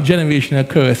way you have generational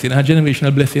cursing and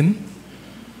generational blessing,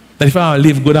 that if I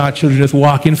live good, our children just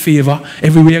walk in favor,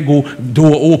 everywhere you go,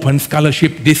 door open,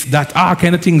 scholarship, this, that, all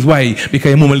kind of things. Why? Because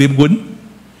your mama live good.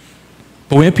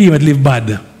 But when your parents live bad,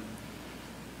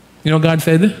 you know God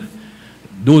said,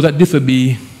 those that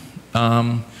disobey,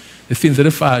 the sins of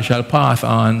the father shall pass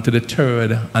on to the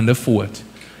third and the fourth.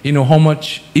 You know how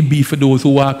much it be for those who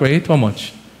walk right? How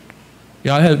much?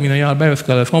 Y'all help me now, y'all Bible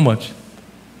scholars, how much?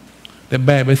 The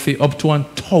Bible says up to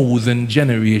 1,000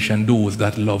 generations those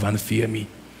that love and fear me.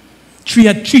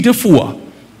 3 to 4.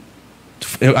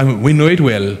 I mean, we know it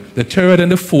well. The third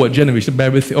and the fourth generation, the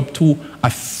Bible says up to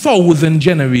 1,000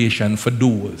 generations for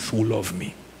those who love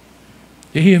me.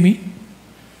 You hear me?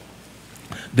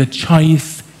 The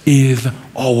choice is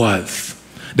ours.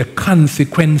 The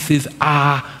consequences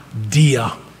are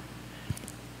dear.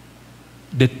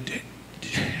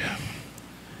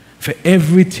 For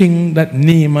everything that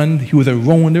Naaman, he was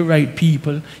around the right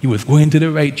people, he was going to the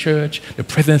right church, the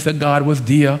presence of God was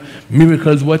there,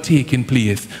 miracles were taking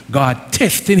place. God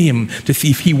testing him to see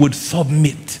if he would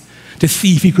submit, to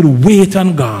see if he could wait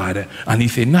on God. And he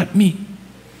said, not me,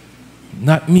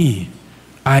 not me,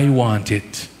 I want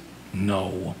it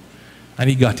now. And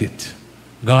he got it.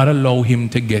 God allowed him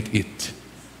to get it.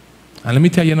 And let me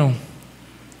tell you now,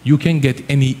 you can get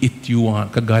any it you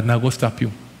want, because God not going to stop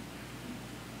you.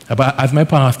 But as my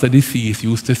pastor deceased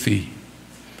used to say,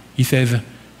 he says,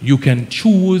 you can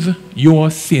choose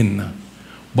your sin,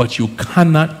 but you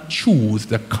cannot choose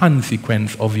the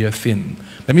consequence of your sin.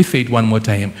 Let me say it one more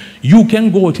time. You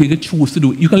can go to choose to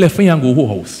do it. You can left for you and go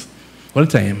whole house. All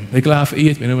the time. Like last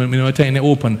 8, we know time they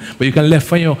open. But you can left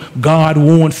for you. God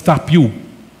won't stop you.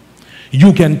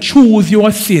 You can choose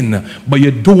your sin, but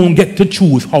you don't get to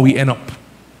choose how you end up.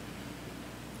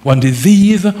 One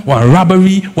disease, one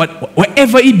robbery,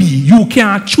 whatever it be, you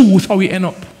can't choose how you end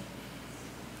up.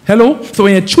 Hello? So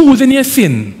when you're choosing your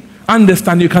sin,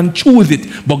 understand you can choose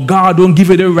it, but God don't give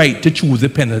you the right to choose the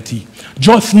penalty.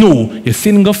 Just know your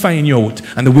sin will find you out,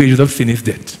 and the wages of sin is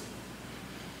death.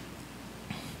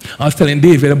 I was telling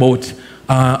David about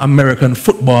American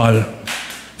football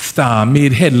star,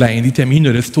 made headline. He told me, you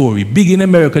know the story. Big in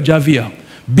America, Javier.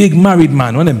 Big married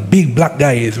man, one of them big black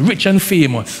guys, rich and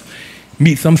famous.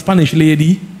 meet some Spanish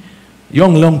lady,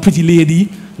 young, long, pretty lady,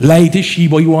 lie to she,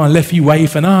 but you want left your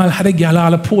wife and all, had a girl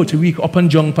all of Puerto Rico up and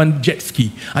jump on jet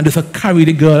ski and just carry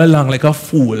the girl along like a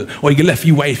fool. Or you get left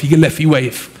your wife, you get left your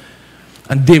wife.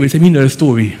 And David said, you know the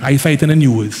story. I saw it in the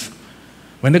news.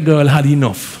 When the girl had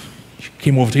enough, she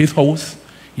came over to his house,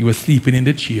 he was sleeping in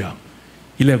the chair.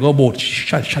 He let go about,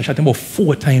 shot him about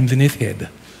 4 times in his head.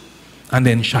 And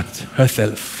then shot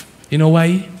herself. You know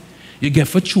why? You get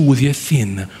to choose your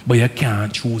sin, but you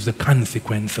can't choose the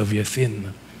consequence of your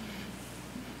sin.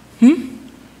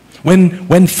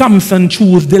 When Samson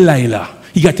chose Delilah,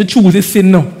 he got to choose his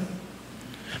sin now.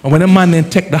 And when a man then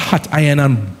take the hot iron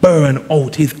and burn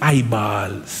out his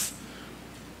eyeballs,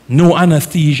 no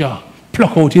anesthesia,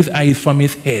 pluck out his eyes from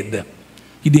his head,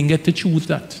 he didn't get to choose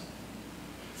that.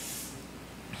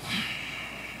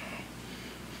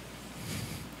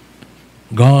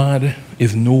 God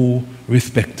is no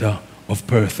respecter of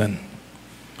person.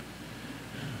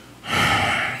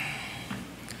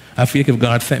 I feel like if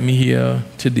God sent me here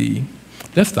today,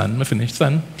 just stand, I'm finished.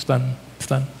 Stand.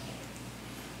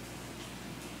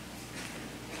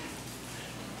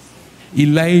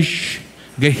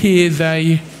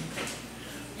 Gehazi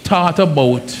thought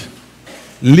about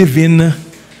living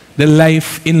the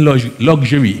life in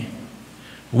luxury,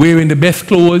 wearing the best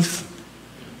clothes.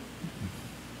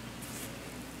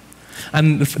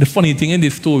 And the funny thing in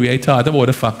this story, I thought about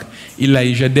the fact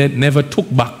Elijah never took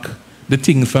back the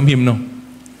things from him now.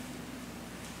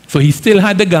 So he still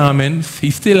had the garments,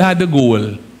 he still had the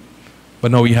gold,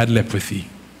 but now he had leprosy.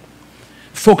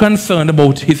 So concerned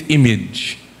about his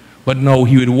image, but now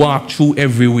he would walk through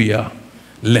everywhere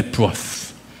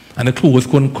leprous. And the clothes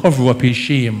couldn't cover up his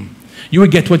shame. You will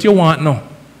get what you want now.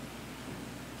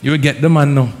 You will get the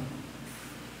man now.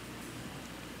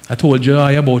 I told you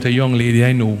about a young lady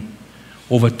I know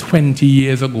over 20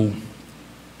 years ago,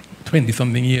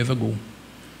 20-something years ago.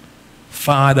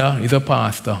 Father is a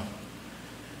pastor.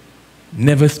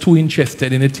 Never too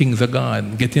interested in the things of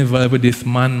God. Get involved with this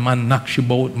man knocks you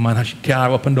about, man has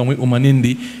car up and down with woman in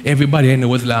the. Everybody I know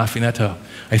was laughing at her.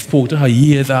 I spoke to her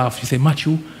years after. She said,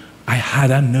 Matthew, I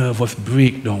had a nervous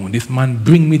breakdown. This man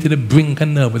bring me to the brink of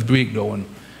nervous breakdown.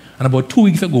 And about 2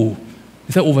 weeks ago,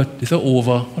 it's over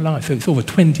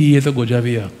 20 years ago,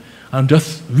 Javier. And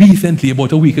just recently,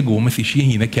 about a week ago, I see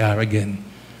she in the car again.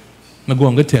 I go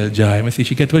and go tell Jai, I see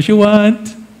she get what she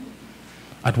want.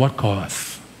 At what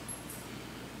cost?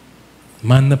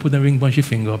 Man not put a ring on she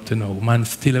finger up to now. Man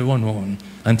still run on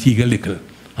and take a little.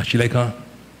 And she like,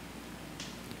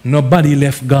 nobody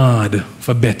left God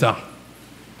for better.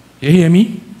 You hear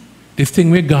me? This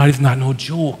thing with God is not no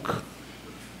joke.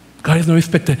 God is no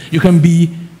respecter. You can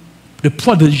be the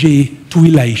protege to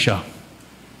Elisha.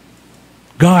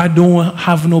 God don't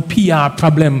have no PR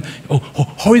problem.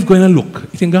 How is going to look?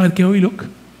 You think God can really look?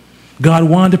 God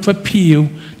wants to prepare you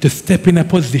to step in a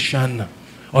position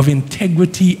of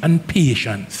integrity and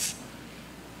patience.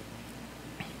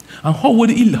 And how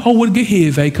would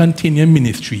Gehazi continue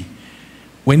ministry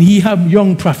when he have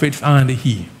young prophets under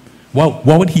him? What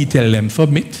would he tell them?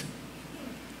 Submit?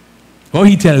 What would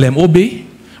he tell them? Obey?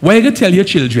 Why you tell your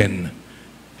children?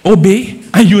 Obey,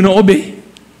 and you not obey?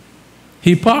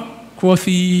 He park across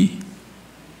the...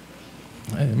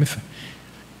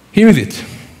 Here is it.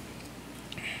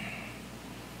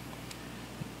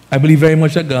 I believe very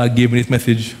much that God gave me this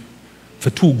message for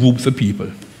 2 groups of people.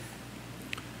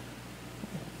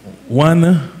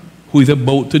 One who is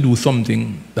about to do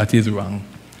something that is wrong.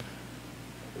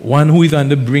 One who is on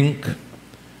the brink,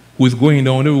 who is going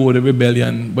down the road of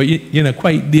rebellion, but you're not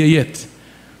quite there yet.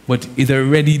 But is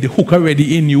already, the hook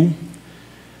already in you.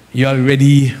 You're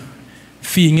already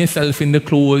seeing yourself in the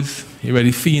clothes. You're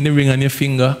already seeing the ring on your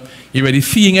finger. You're already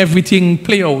seeing everything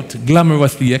play out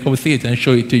glamorously. I can say it and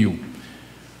show it to you.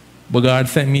 But God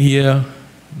sent me here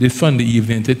this Sunday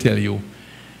evening to tell you,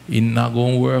 it's not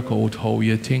going to work out how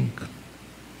you think.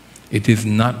 It is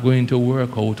not going to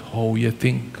work out how you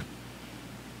think.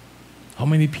 How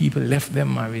many people left their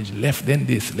marriage, left them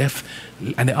this, left,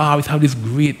 and they always have this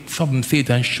great something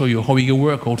Satan show you how he can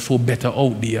work out so better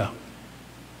out there.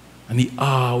 And he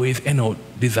always end out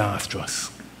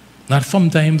disastrous. Not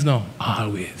sometimes, no,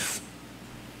 always.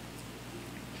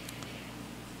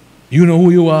 You know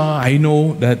who you are. I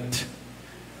know that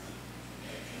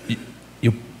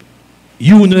you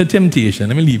know the temptation.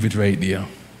 Let me leave it right there.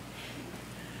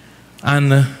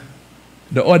 And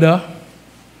the other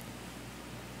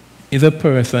is a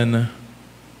person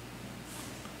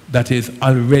that is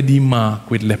already marked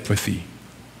with leprosy.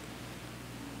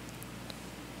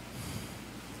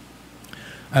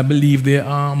 I believe there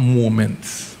are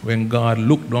moments when God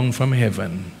looked down from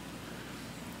heaven.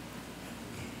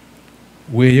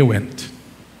 Where you went?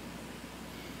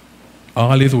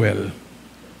 all is well,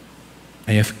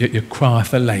 and you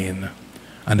cross the line,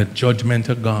 and the judgment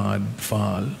of God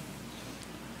fall.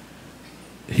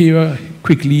 Here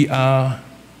quickly are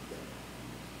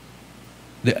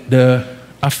the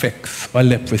effects of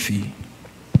leprosy.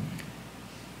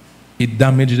 It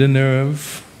damaged the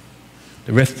nerve,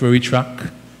 the respiratory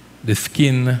tract, the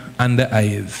skin, and the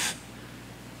eyes.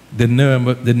 The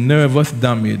nervous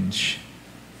damage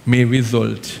may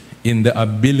result in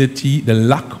the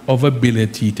lack of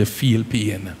ability to feel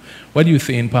pain. What are you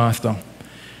saying, Pastor?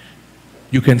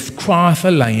 You can cross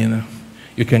a line,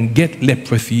 you can get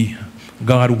leprosy.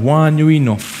 God warned you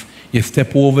enough. You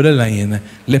step over the line.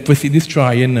 Leprosy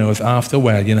destroys your nerves. After a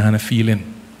while, you don't have a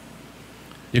feeling.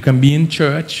 You can be in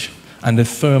church and the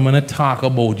sermon will talk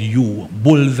about you,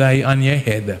 bullseye on your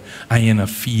head, and you don't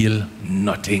feel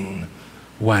nothing.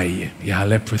 Why? You have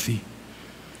leprosy.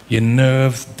 Your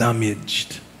nerves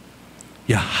damaged.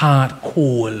 Your heart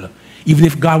cold. Even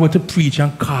if God were to preach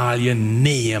and call your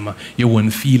name, you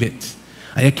wouldn't feel it.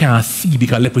 And you can't see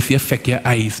because leprosy affects your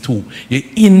eyes too. You're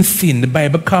in sin. The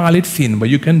Bible calls it sin, but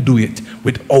you can do it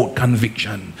without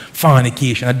conviction.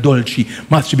 Fornication, adultery,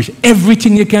 masturbation,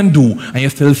 everything you can do, and you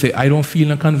still say, I don't feel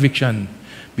no conviction.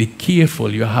 Be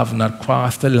careful you have not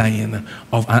crossed the line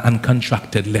of an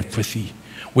uncontracted leprosy,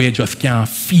 where you just can't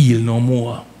feel no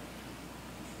more.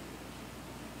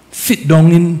 Sit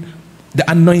down in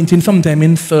the anointing sometime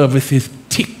in service is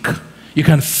thick. You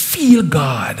can feel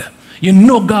God. You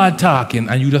know God talking,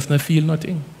 and you just not feel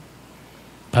nothing.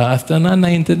 Pastor, I'm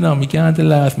anointed now. Me can't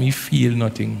last me feel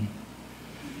nothing.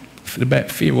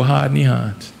 Pharaoh hard in the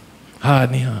heart.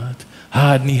 Hard in the heart.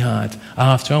 Hard in the heart.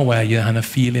 After a while, you have a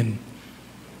feeling.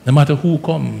 No matter who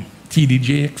come, TD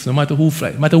Jakes, no matter who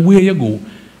fly, no matter where you go,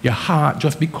 your heart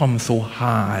just becomes so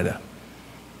hard.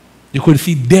 You could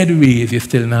see dead rays, you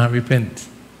still not repent.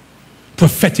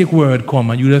 Prophetic word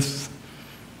come, and you just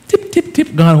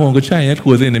tip, gone home, go try your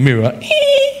clothes in the mirror.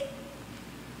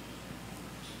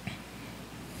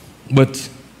 But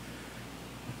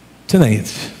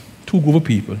tonight, two group of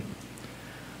people.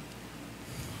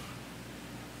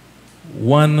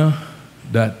 One,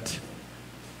 that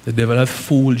the devil has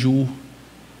fooled you.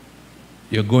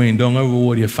 You're going down a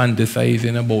road, you're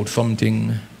fantasizing about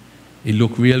something. It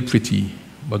look real pretty,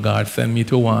 but God sent me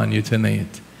to warn you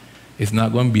tonight. It's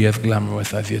not going to be as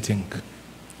glamorous as you think.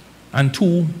 And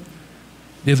two,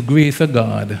 there's grace of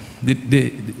God.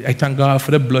 I thank God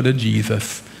for the blood of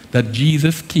Jesus, that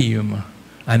Jesus came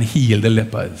and healed the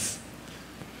lepers.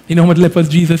 You know how much lepers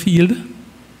Jesus healed?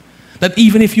 That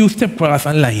even if you step across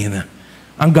a line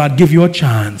and God give you a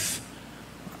chance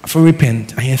for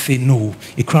repent and you say no,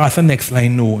 you cross the next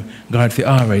line, no, God say,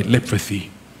 all right,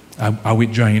 leprosy, I'm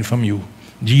withdrawing from you.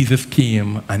 Jesus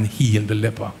came and healed the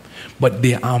leper. But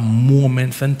there are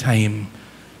moments and time.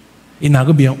 It's not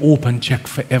going to be an open check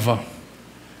forever.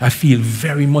 I feel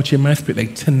very much in my spirit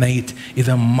like tonight is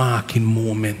a marking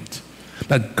moment.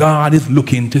 That God is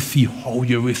looking to see how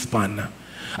you respond.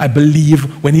 I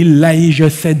believe when Elijah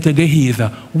said to Gehazi,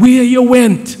 where you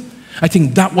went? I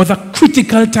think that was a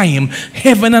critical time.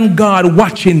 Heaven and God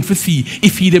watching to see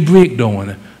if he'd break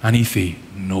down. And he said,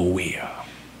 nowhere.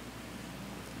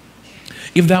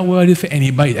 If that word is for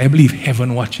anybody, I believe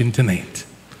heaven watching tonight.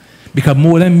 Because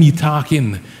more than me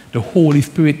talking, the Holy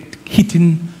Spirit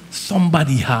hitting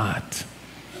somebody's heart.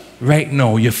 Right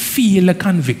now, you feel a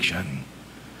conviction.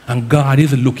 And God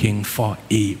is looking for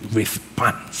a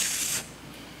response.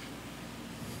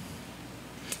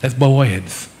 Let's bow our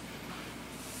heads.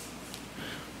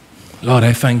 Lord,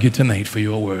 I thank you tonight for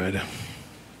your word.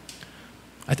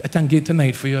 I thank you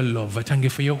tonight for your love. I thank you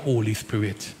for your Holy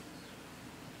Spirit.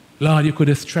 Lord, you could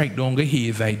have struck down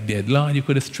Gehazi dead. Lord, you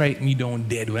could have struck me down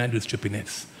dead when I do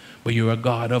strippiness. But you're a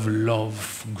God of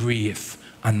love, grace,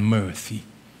 and mercy.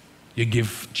 You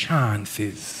give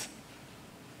chances.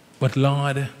 But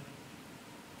Lord,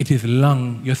 it is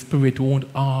long. Your spirit won't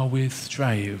always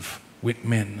strive with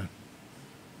men.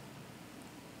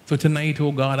 So tonight,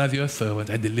 oh God, as your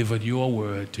servant, I delivered your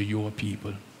word to your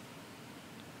people.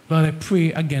 Lord, I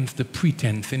pray against the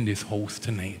pretense in this house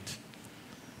tonight.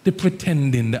 The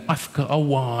pretending, the Oscar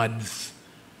awards.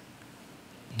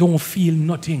 Don't feel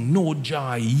nothing, no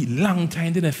joy. Long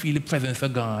time didn't feel the presence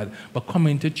of God, but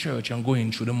coming to church and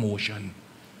going through the motion.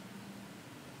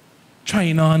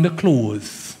 Trying on the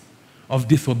clothes of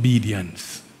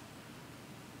disobedience.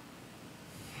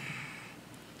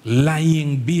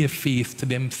 Lying barefaced to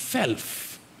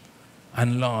themselves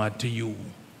and, Lord, to you,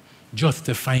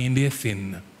 justifying their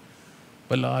sin.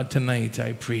 But Lord, tonight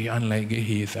I pray, unlike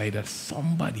Gehazi, that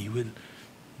somebody will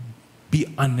be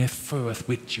honest first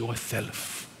with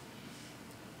yourself.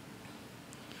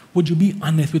 Would you be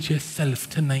honest with yourself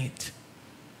tonight?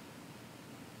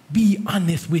 Be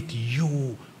honest with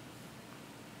you.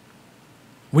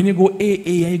 When you go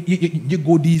AA, you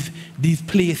go these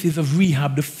places of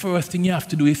rehab, the first thing you have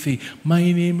to do is say,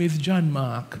 my name is John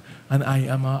Mark, and I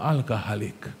am an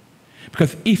alcoholic.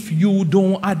 Because if you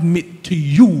don't admit to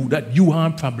you that you are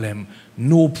a problem,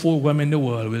 no program in the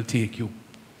world will take you.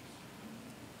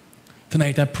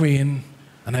 Tonight I'm praying,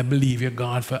 and I believe you,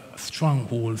 God, for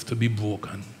strongholds to be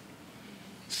broken.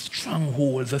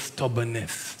 Strongholds of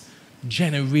stubbornness,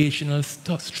 generational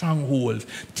strongholds,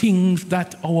 things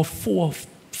that our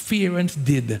foreparents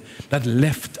did that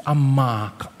left a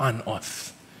mark on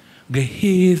us.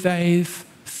 Gehazi's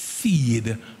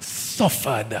seed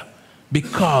suffered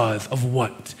because of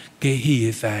what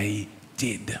Gehazi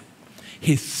did.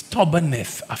 His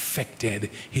stubbornness affected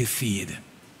his seed.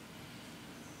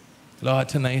 Lord,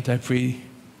 tonight I pray,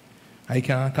 I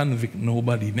can't convict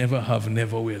nobody, never have,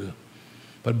 never will.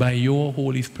 But by your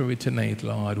Holy Spirit tonight,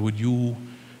 Lord, would you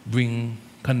bring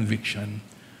conviction?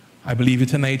 I believe you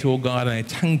tonight, oh God, and I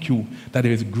thank you that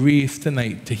there is grace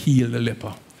tonight to heal the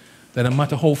leper. That no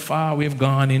matter how far we've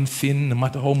gone in sin, no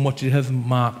matter how much it has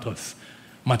marked us,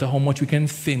 no matter how much we can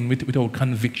sin without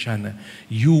conviction,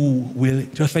 you will,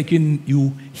 just like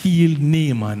you healed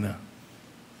Naaman,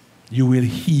 you will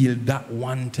heal that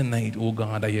one tonight, oh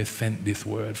God, that you sent this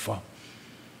word for.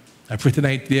 I pray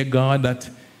tonight, dear God, that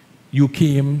you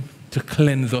came to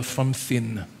cleanse us from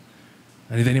sin.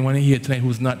 And is anyone here tonight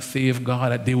who's not saved,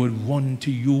 God, that they would run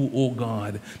to you, oh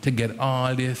God, to get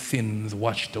all their sins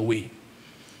washed away.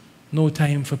 No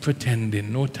time for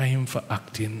pretending, no time for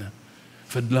acting.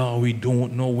 For Lord, we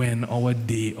don't know when our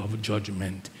day of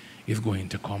judgment is going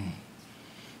to come.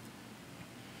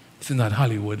 This is not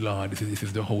Hollywood, Lord. This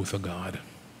is the house of God.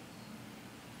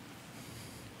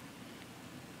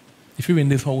 If you're in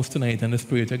this house tonight and the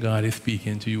Spirit of God is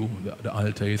speaking to you, the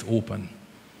altar is open.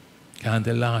 Can't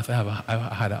tell last I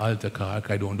had an altar call.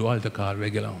 I don't do altar call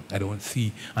regular. I don't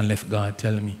see unless God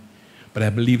tell me. But I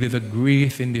believe there's a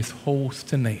grace in this house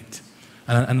tonight.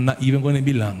 And I'm not even going to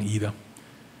be long either.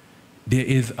 There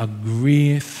is a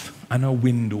grace and a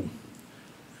window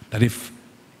that if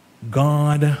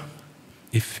God,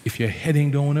 if you're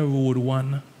heading down a road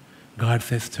one, God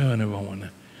says turn around.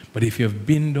 But if you've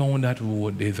been down that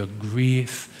road, there's a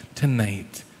grace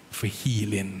tonight for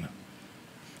healing.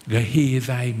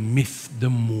 Gehazi missed the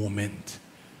moment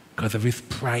because of his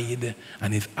pride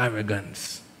and his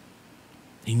arrogance.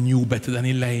 He knew better than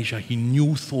Elijah. He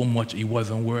knew so much it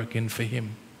wasn't working for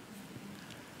him.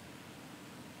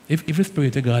 If the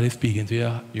Spirit of God is speaking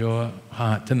to your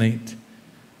heart tonight,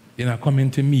 you're not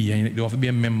coming to me and you don't have to be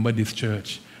a member of this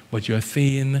church, but you're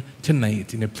saying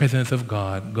tonight in the presence of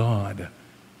God, God,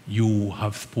 you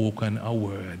have spoken a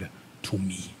word to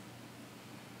me.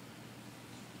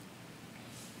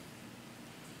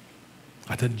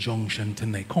 At a junction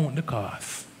tonight, count the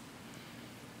cost.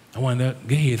 I wonder,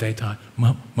 Gehazi thought, I'm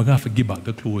going to have to give back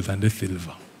the clothes and the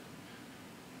silver.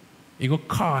 It will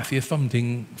cost you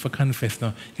something for confess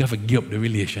now. You have to give up the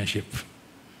relationship.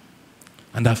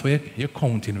 And that's why you're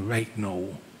counting right now.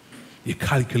 You're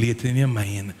calculating in your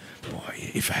mind,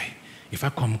 boy, if I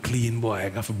come clean, boy, I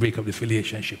have to break up this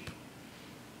relationship.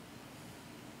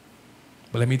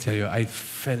 But let me tell you, I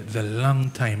felt the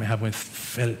long time I haven't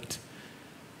felt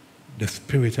the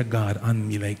Spirit of God on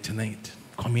me like tonight.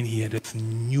 Coming here, that's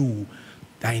new.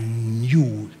 I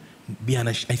knew, be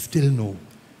honest, I still know.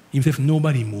 Even if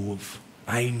nobody move,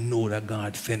 I know that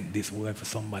God sent this word for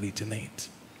somebody tonight.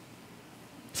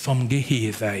 Some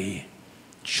Gehazi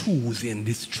choosing,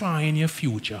 destroying your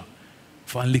future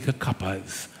for a little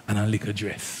coppers and a little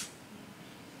dress.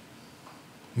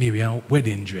 Maybe a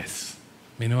wedding dress.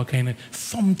 You know, kind of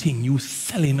something you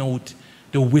selling out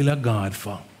the will of God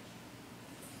for.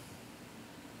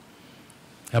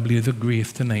 I believe there's a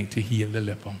grace tonight to heal the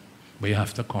leper. But you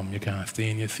have to come. You can't stay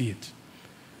in your seat.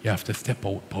 You have to step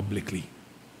out publicly.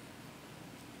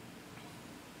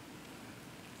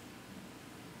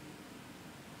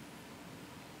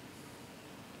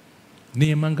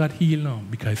 Naaman got healed now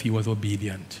because he was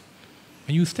obedient.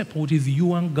 When you step out, it's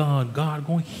you and God. God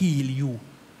going to heal you.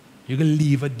 You're going to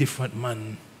leave a different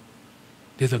man.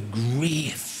 There's a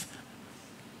grace.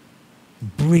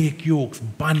 Break yokes,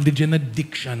 bondage and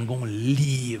addiction going to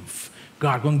leave.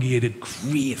 God going to give you the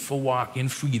grace for walking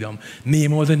freedom.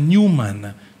 Naaman was a new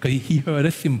man because he heard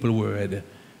a simple word.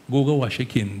 Go wash your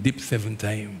kin, dip 7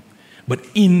 times. But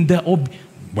in the,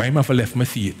 why am I left my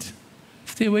seat?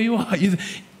 Stay where you are.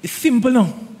 It's simple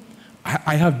now.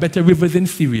 I have better rivers in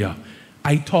Syria.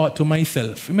 I thought to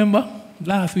myself, remember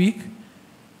last week?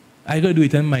 I go do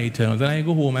it on my terms. And I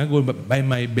go home, I go by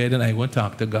my bed and I go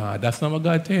talk to God. That's not what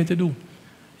God tells you to do.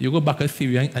 You go back to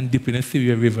Syria and dip in the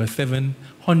Syria River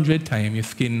 700 times, your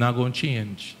skin not going to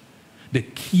change. The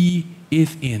key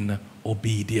is in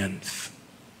obedience.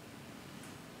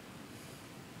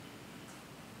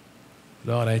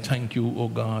 Lord, I thank you, oh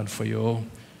God, for your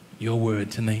word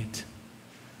tonight.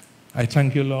 I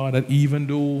thank you, Lord, that even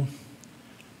though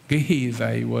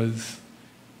Gehazi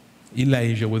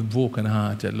Elijah was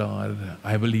brokenhearted, Lord,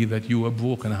 I believe that you were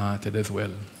brokenhearted as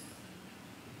well.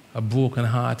 A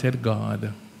brokenhearted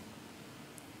God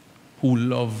who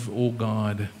loved, oh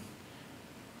God,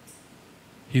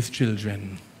 his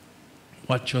children,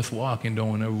 not just walking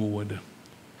down a road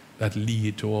that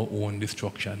lead to our own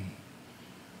destruction.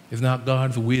 It's not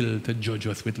God's will to judge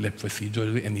us with leprosy, judge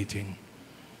us with anything.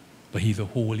 But he's a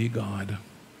holy God.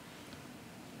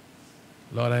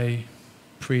 Lord, I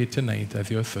pray tonight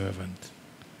as your servant,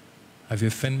 as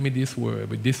you send me this word,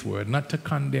 with this word, not to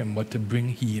condemn, but to bring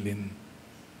healing.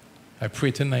 I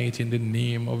pray tonight in the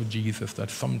name of Jesus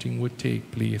that something would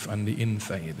take place on the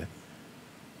inside.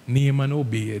 Naaman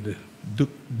obeyed,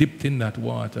 dipped in that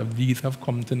water. These have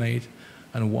come tonight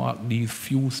and walked these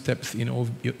few steps in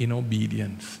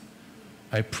obedience.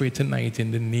 I pray tonight in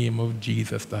the name of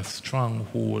Jesus that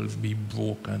strongholds be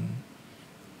broken.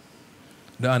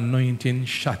 The anointing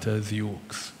shatters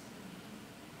yokes.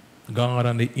 God,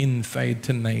 on the inside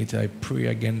tonight, I pray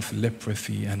against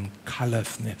leprosy and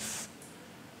callousness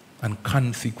and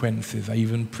consequences. I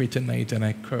even pray tonight and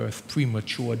I curse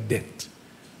premature death.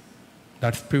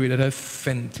 That spirit that has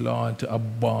sent, Lord, to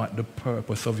abort the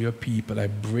purpose of your people, I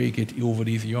break it over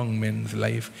these young men's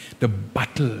life. The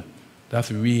battle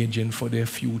that's raging for their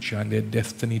future and their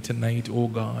destiny tonight, oh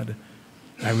God.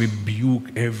 I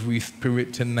rebuke every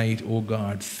spirit tonight, oh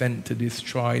God, sent to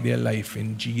destroy their life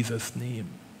in Jesus' name.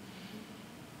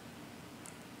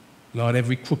 Lord,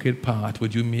 every crooked path,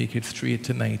 would you make it straight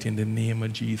tonight in the name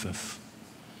of Jesus?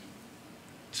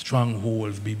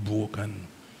 Strongholds be broken.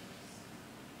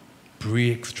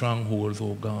 Break strongholds,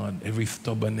 oh God, every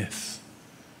stubbornness.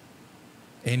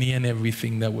 Any and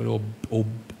everything that will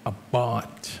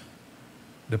abort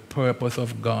the purpose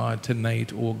of God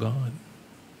tonight, oh God.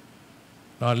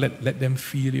 Lord, let them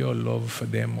feel your love for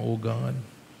them, oh God.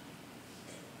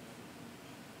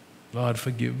 Lord,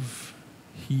 forgive,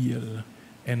 heal,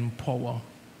 empower.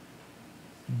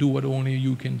 Do what only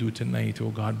you can do tonight, oh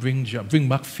God. Bring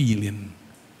back feeling.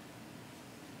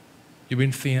 You've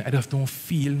been saying, I just don't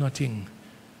feel nothing.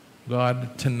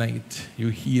 God, tonight, you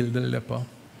heal the leper.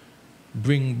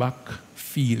 Bring back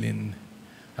feeling.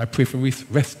 I pray for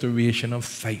restoration of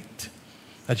sight,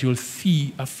 that you'll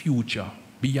see a future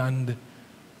beyond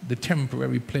the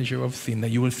temporary pleasure of sin, that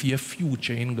you will see a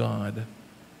future in God.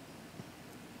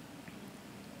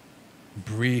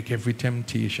 Break every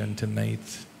temptation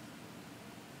tonight,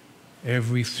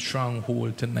 every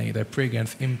stronghold tonight. I pray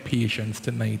against impatience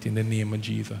tonight in the name of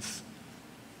Jesus.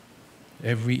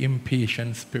 Every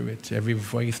impatient spirit, every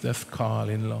voice that's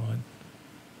calling, Lord.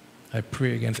 I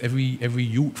pray against every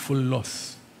youthful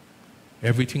lust,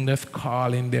 everything that's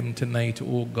calling them tonight,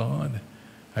 oh God.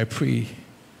 I pray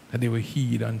that they will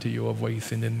heed unto your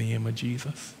voice in the name of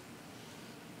Jesus.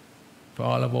 For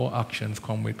all of our actions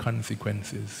come with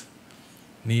consequences.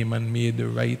 Naaman made the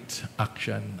right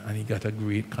action and he got a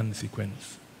great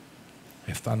consequence.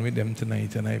 I stand with them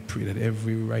tonight and I pray that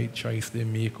every right choice they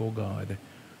make, oh God,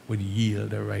 would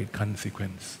yield the right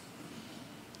consequence.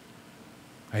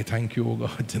 I thank you, oh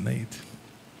God, tonight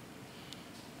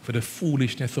for the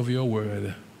foolishness of your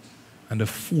word and the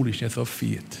foolishness of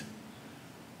faith.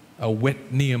 A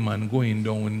wet Naaman going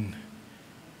down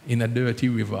in a dirty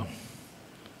river.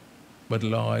 But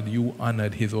Lord, you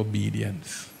honored his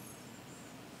obedience.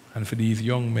 And for these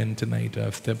young men tonight who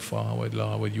have stepped forward,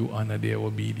 Lord, would you honor their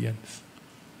obedience?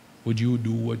 Would you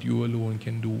do what you alone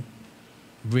can do?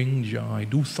 Bring joy.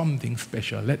 Do something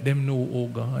special. Let them know, oh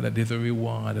God, that there's a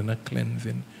reward and a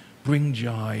cleansing. Bring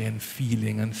joy and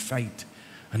feeling and sight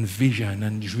and vision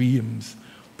and dreams.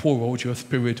 Pour out your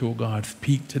spirit, oh God.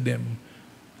 Speak to them.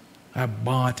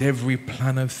 Abort every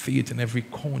plan of Satan, every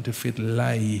counterfeit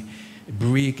lie.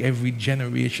 Break every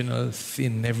generational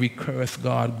sin, every curse,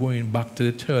 God, going back to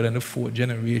the third and the fourth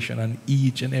generation on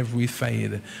each and every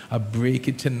side. I break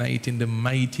it tonight in the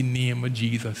mighty name of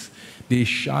Jesus. They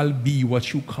shall be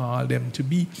what you call them to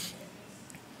be.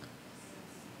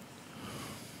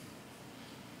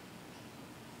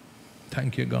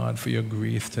 Thank you, God, for your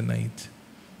grace tonight.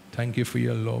 Thank you for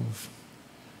your love.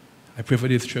 I pray for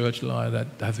this church, Lord, that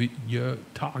as you're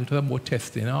talking to them about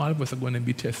testing, all of us are going to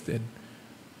be tested.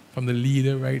 From the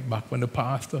leader right back, from the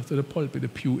pastor to the pulpit, the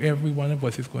pew, every one of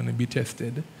us is going to be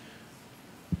tested.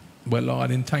 But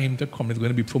Lord, in time to come, there's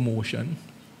going to be promotion.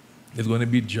 There's going to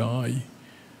be joy.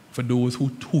 For those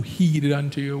who heeded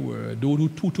unto your word, those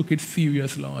who took it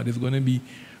serious, Lord, is going to be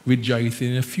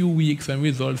rejoicing. In a few weeks when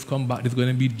results come back, there's going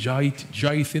to be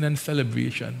rejoicing and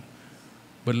celebration.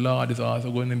 But Lord, it's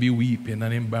also going to be weeping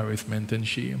and embarrassment and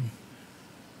shame.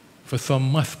 For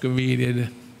some masqueraded,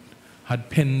 had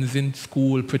pens in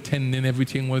school, pretending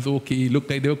everything was okay. It looked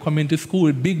like they were coming to school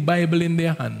with a big Bible in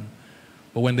their hand.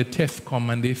 But when the tests come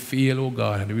and they fail, oh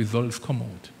God, and the results come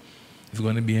out, it's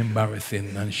going to be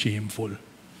embarrassing and shameful.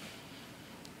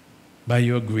 By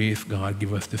your grace, God,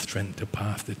 give us the strength to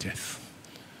pass the test.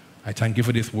 I thank you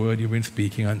for this word you've been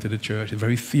speaking unto the church, a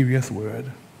very serious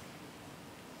word.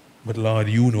 But Lord,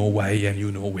 you know why and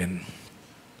you know when.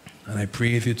 And I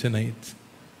praise you tonight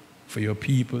for your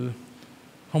people.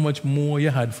 How much more you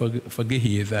had for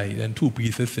Gehazi than 2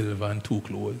 pieces of silver and 2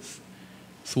 clothes.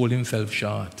 Sold himself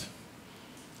short.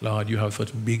 Lord, you have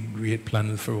such big, great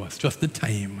plans for us. Just the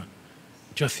time,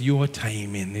 just your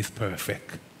timing is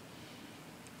perfect.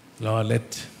 Lord,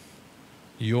 let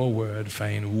your word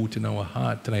find root in our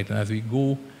heart tonight. And as we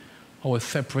go our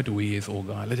separate ways, oh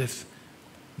God, let us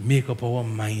make up our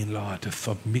mind, Lord, to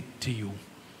submit to you.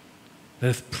 Let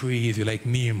us praise you like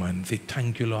Naaman. Say,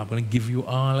 thank you, Lord. I'm going to give you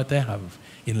all that I have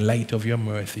in light of your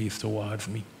mercies towards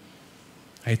me.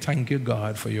 I thank you,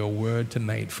 God, for your word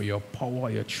tonight, for your power,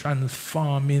 your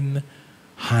transforming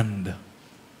hand.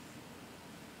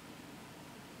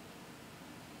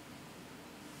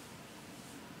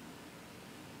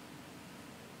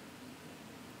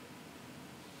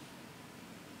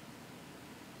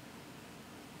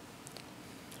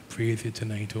 Praise you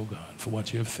tonight, oh God, for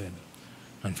what you have said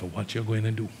and for what you're going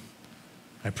to do.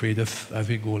 I pray this as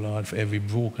we go, Lord, for every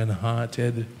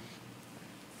broken-hearted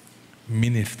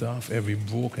minister, for every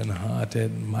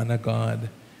broken-hearted man of God,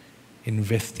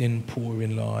 investing,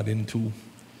 pouring, Lord, into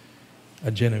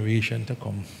a generation to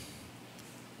come.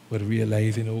 But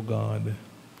realizing, oh God,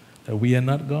 that we are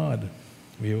not God.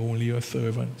 We are only your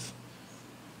servants.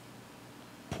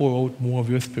 Pour out more of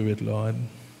your spirit, Lord.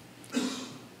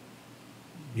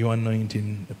 Your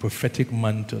anointing, the prophetic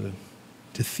mantle,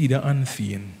 to see the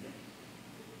unseen,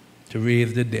 to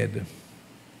raise the dead,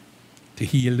 to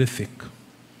heal the sick.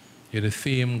 You're the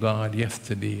same God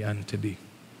yesterday and today.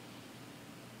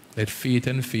 Let faith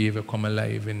and favor come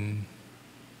alive in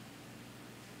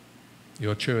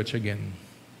your church again.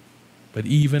 But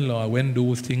even, Lord, when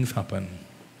those things happen,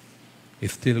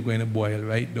 it's still going to boil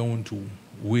right down to,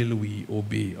 will we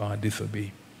obey or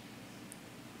disobey?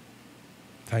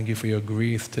 Thank you for your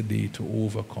grace today to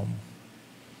overcome.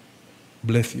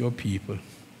 Bless your people.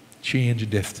 Change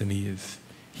destinies.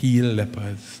 Heal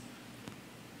lepers.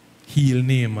 Heal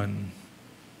Naaman.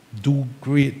 Do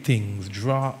great things.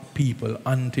 Draw people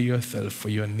unto yourself for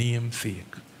your name's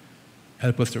sake.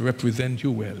 Help us to represent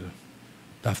you well.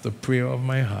 That's the prayer of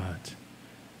my heart.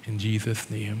 In Jesus'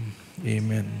 name,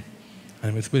 amen.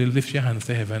 And let's lift your hands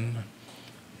to heaven.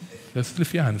 Just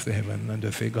lift your hands to heaven and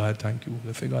just say, God, thank you.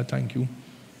 Just say, God, thank you.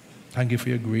 Thank you for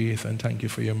your grace and thank you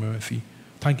for your mercy.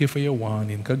 Thank you for your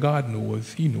warning, because God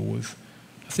knows, He knows.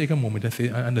 Just take a moment and say,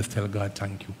 and just tell God,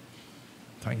 thank you.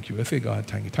 Thank you. Let's say, God,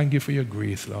 thank you. Thank you for your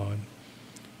grace, Lord.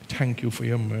 Thank you for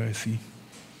your mercy.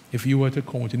 If you were to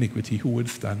count iniquity, who would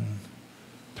stand?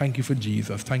 Thank you for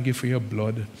Jesus. Thank you for your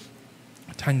blood.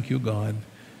 Thank you, God.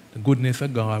 The goodness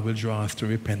of God will draw us to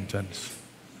repentance.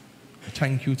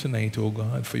 Thank you tonight, oh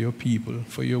God, for your people,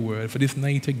 for your word, for this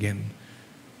night again.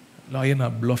 Lord, you're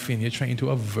not bluffing. You're trying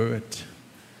to avert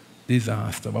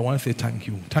disaster. But I want to say thank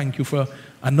you. Thank you for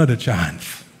another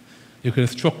chance. You could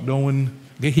have struck down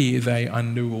Gehazi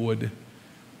on the road.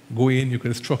 Go in, you could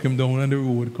have struck him down on the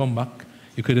road, come back.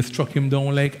 You could have struck him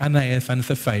down like Ananias and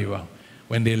Sapphira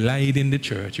when they lied in the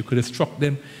church. You could have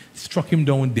struck him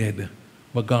down dead.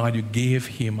 But God, you gave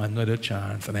him another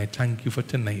chance. And I thank you for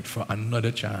tonight for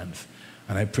another chance.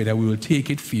 And I pray that we will take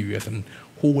it serious and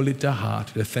hold it to heart,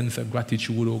 the sense of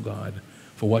gratitude, oh God,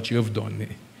 for what you have done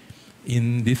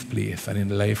in this place and in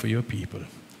the life of your people.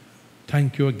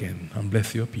 Thank you again and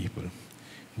bless your people.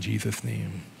 In Jesus'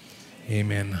 name,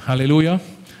 amen. Hallelujah.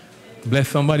 Bless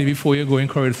somebody before you go.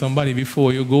 Encourage somebody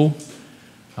before you go.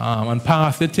 And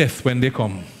pass the test when they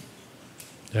come.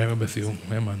 I bless you.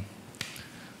 Amen.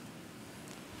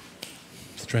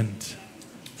 Strength,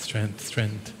 strength,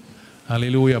 strength.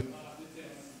 Hallelujah.